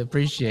certainly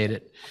appreciate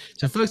it.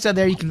 So folks out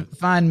there, you can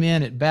find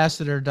Min at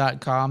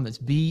Basadur.com. That's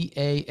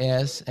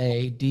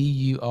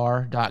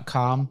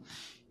Basadur.com.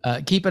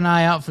 Keep an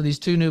eye out for these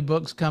 2 new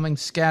books coming,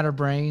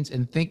 Scatterbrains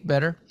and Think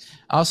Better.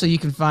 Also, you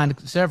can find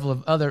several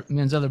of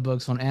Min's other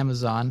books on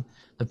Amazon,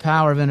 The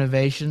Power of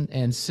Innovation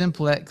and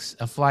Simplex,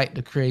 A Flight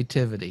to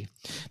Creativity.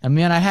 Now,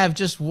 Min, I have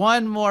just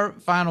one more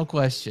final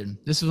question.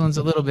 This one's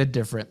a little bit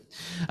different.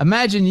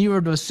 Imagine you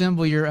were to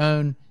assemble your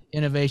own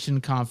innovation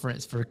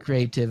conference for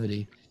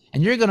creativity,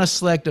 and you're going to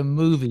select a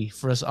movie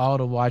for us all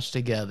to watch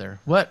together.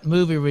 What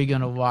movie are we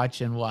going to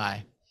watch and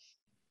why?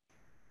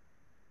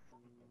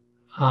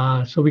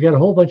 So we got a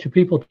whole bunch of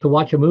people to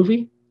watch a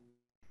movie.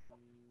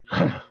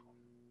 It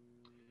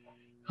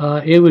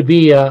would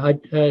be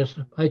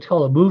I'd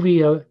call a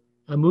movie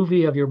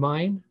of your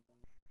mind.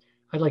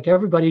 I'd like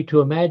everybody to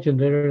imagine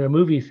they're in a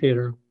movie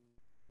theater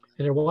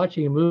and they're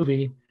watching a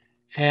movie,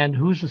 and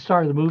who's the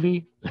star of the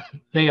movie?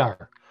 They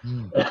are.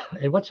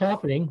 And what's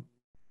happening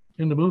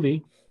in the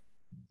movie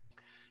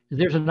is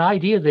there's an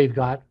idea they've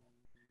got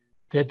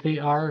that they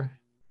are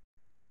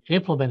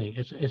implementing.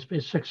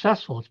 It's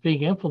successful. It's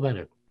being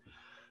implemented.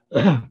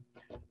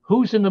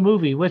 Who's in the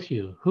movie with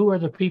you? Who are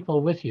the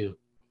people with you?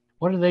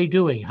 What are they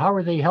doing? How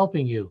are they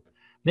helping you?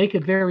 Make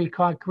it very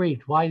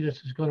concrete why this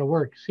is going to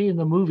work. See in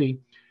the movie,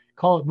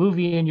 call it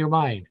movie in your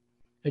mind.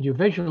 and you're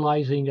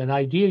visualizing an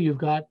idea you've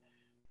got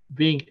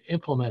being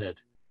implemented,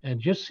 and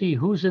just see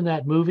who's in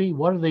that movie,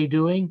 what are they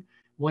doing,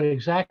 what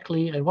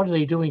exactly, and what are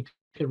they doing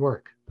to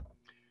work.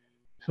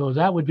 So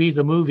that would be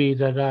the movie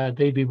that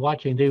they'd be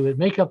watching. They would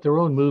make up their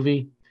own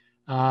movie,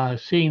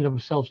 seeing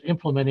themselves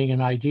implementing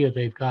an idea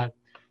they've got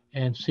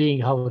and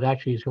seeing how it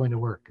actually is going to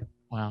work.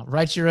 Wow.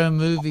 Write your own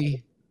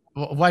movie,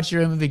 watch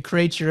your own movie,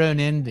 create your own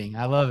ending.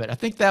 I love it. I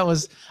think that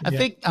was, I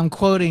think I'm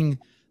quoting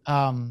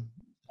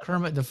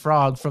Kermit the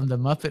Frog from the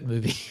Muppet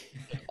movie.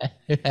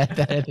 At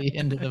that at the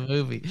end of the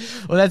movie.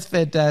 Well, that's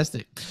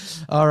fantastic.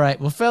 All right.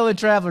 Well, fellow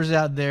travelers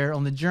out there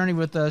on the journey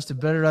with us to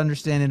better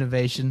understand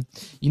innovation,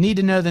 you need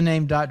to know the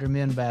name Dr.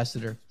 Min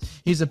Basadur.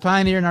 He's a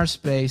pioneer in our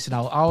space, and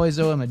I'll always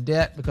owe him a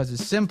debt because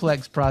his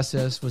Simplex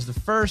process was the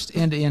first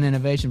end-to-end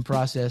innovation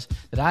process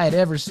that I had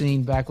ever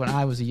seen back when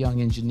I was a young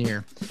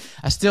engineer.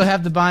 I still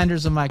have the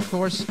binders of my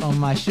course on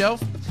my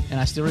shelf, and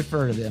I still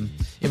refer to them.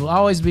 It will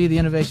always be the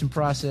innovation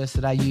process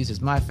that I use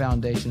as my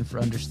foundation for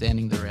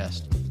understanding the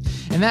rest.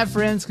 And that,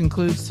 friends,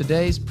 concludes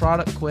today's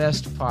Product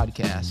Quest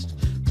podcast.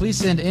 Please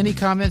send any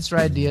comments or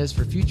ideas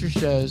for future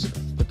shows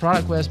to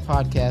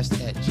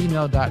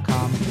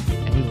productquestpodcast@gmail.com,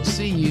 and we will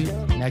see you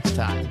next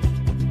time.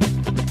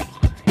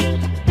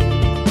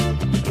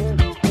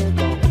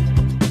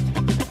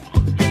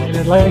 And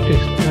I'd like to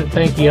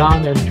thank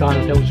Jan and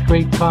John. That was a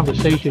great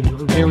conversation,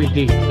 very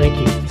deep. Thank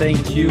you.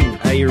 Thank you.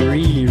 I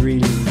really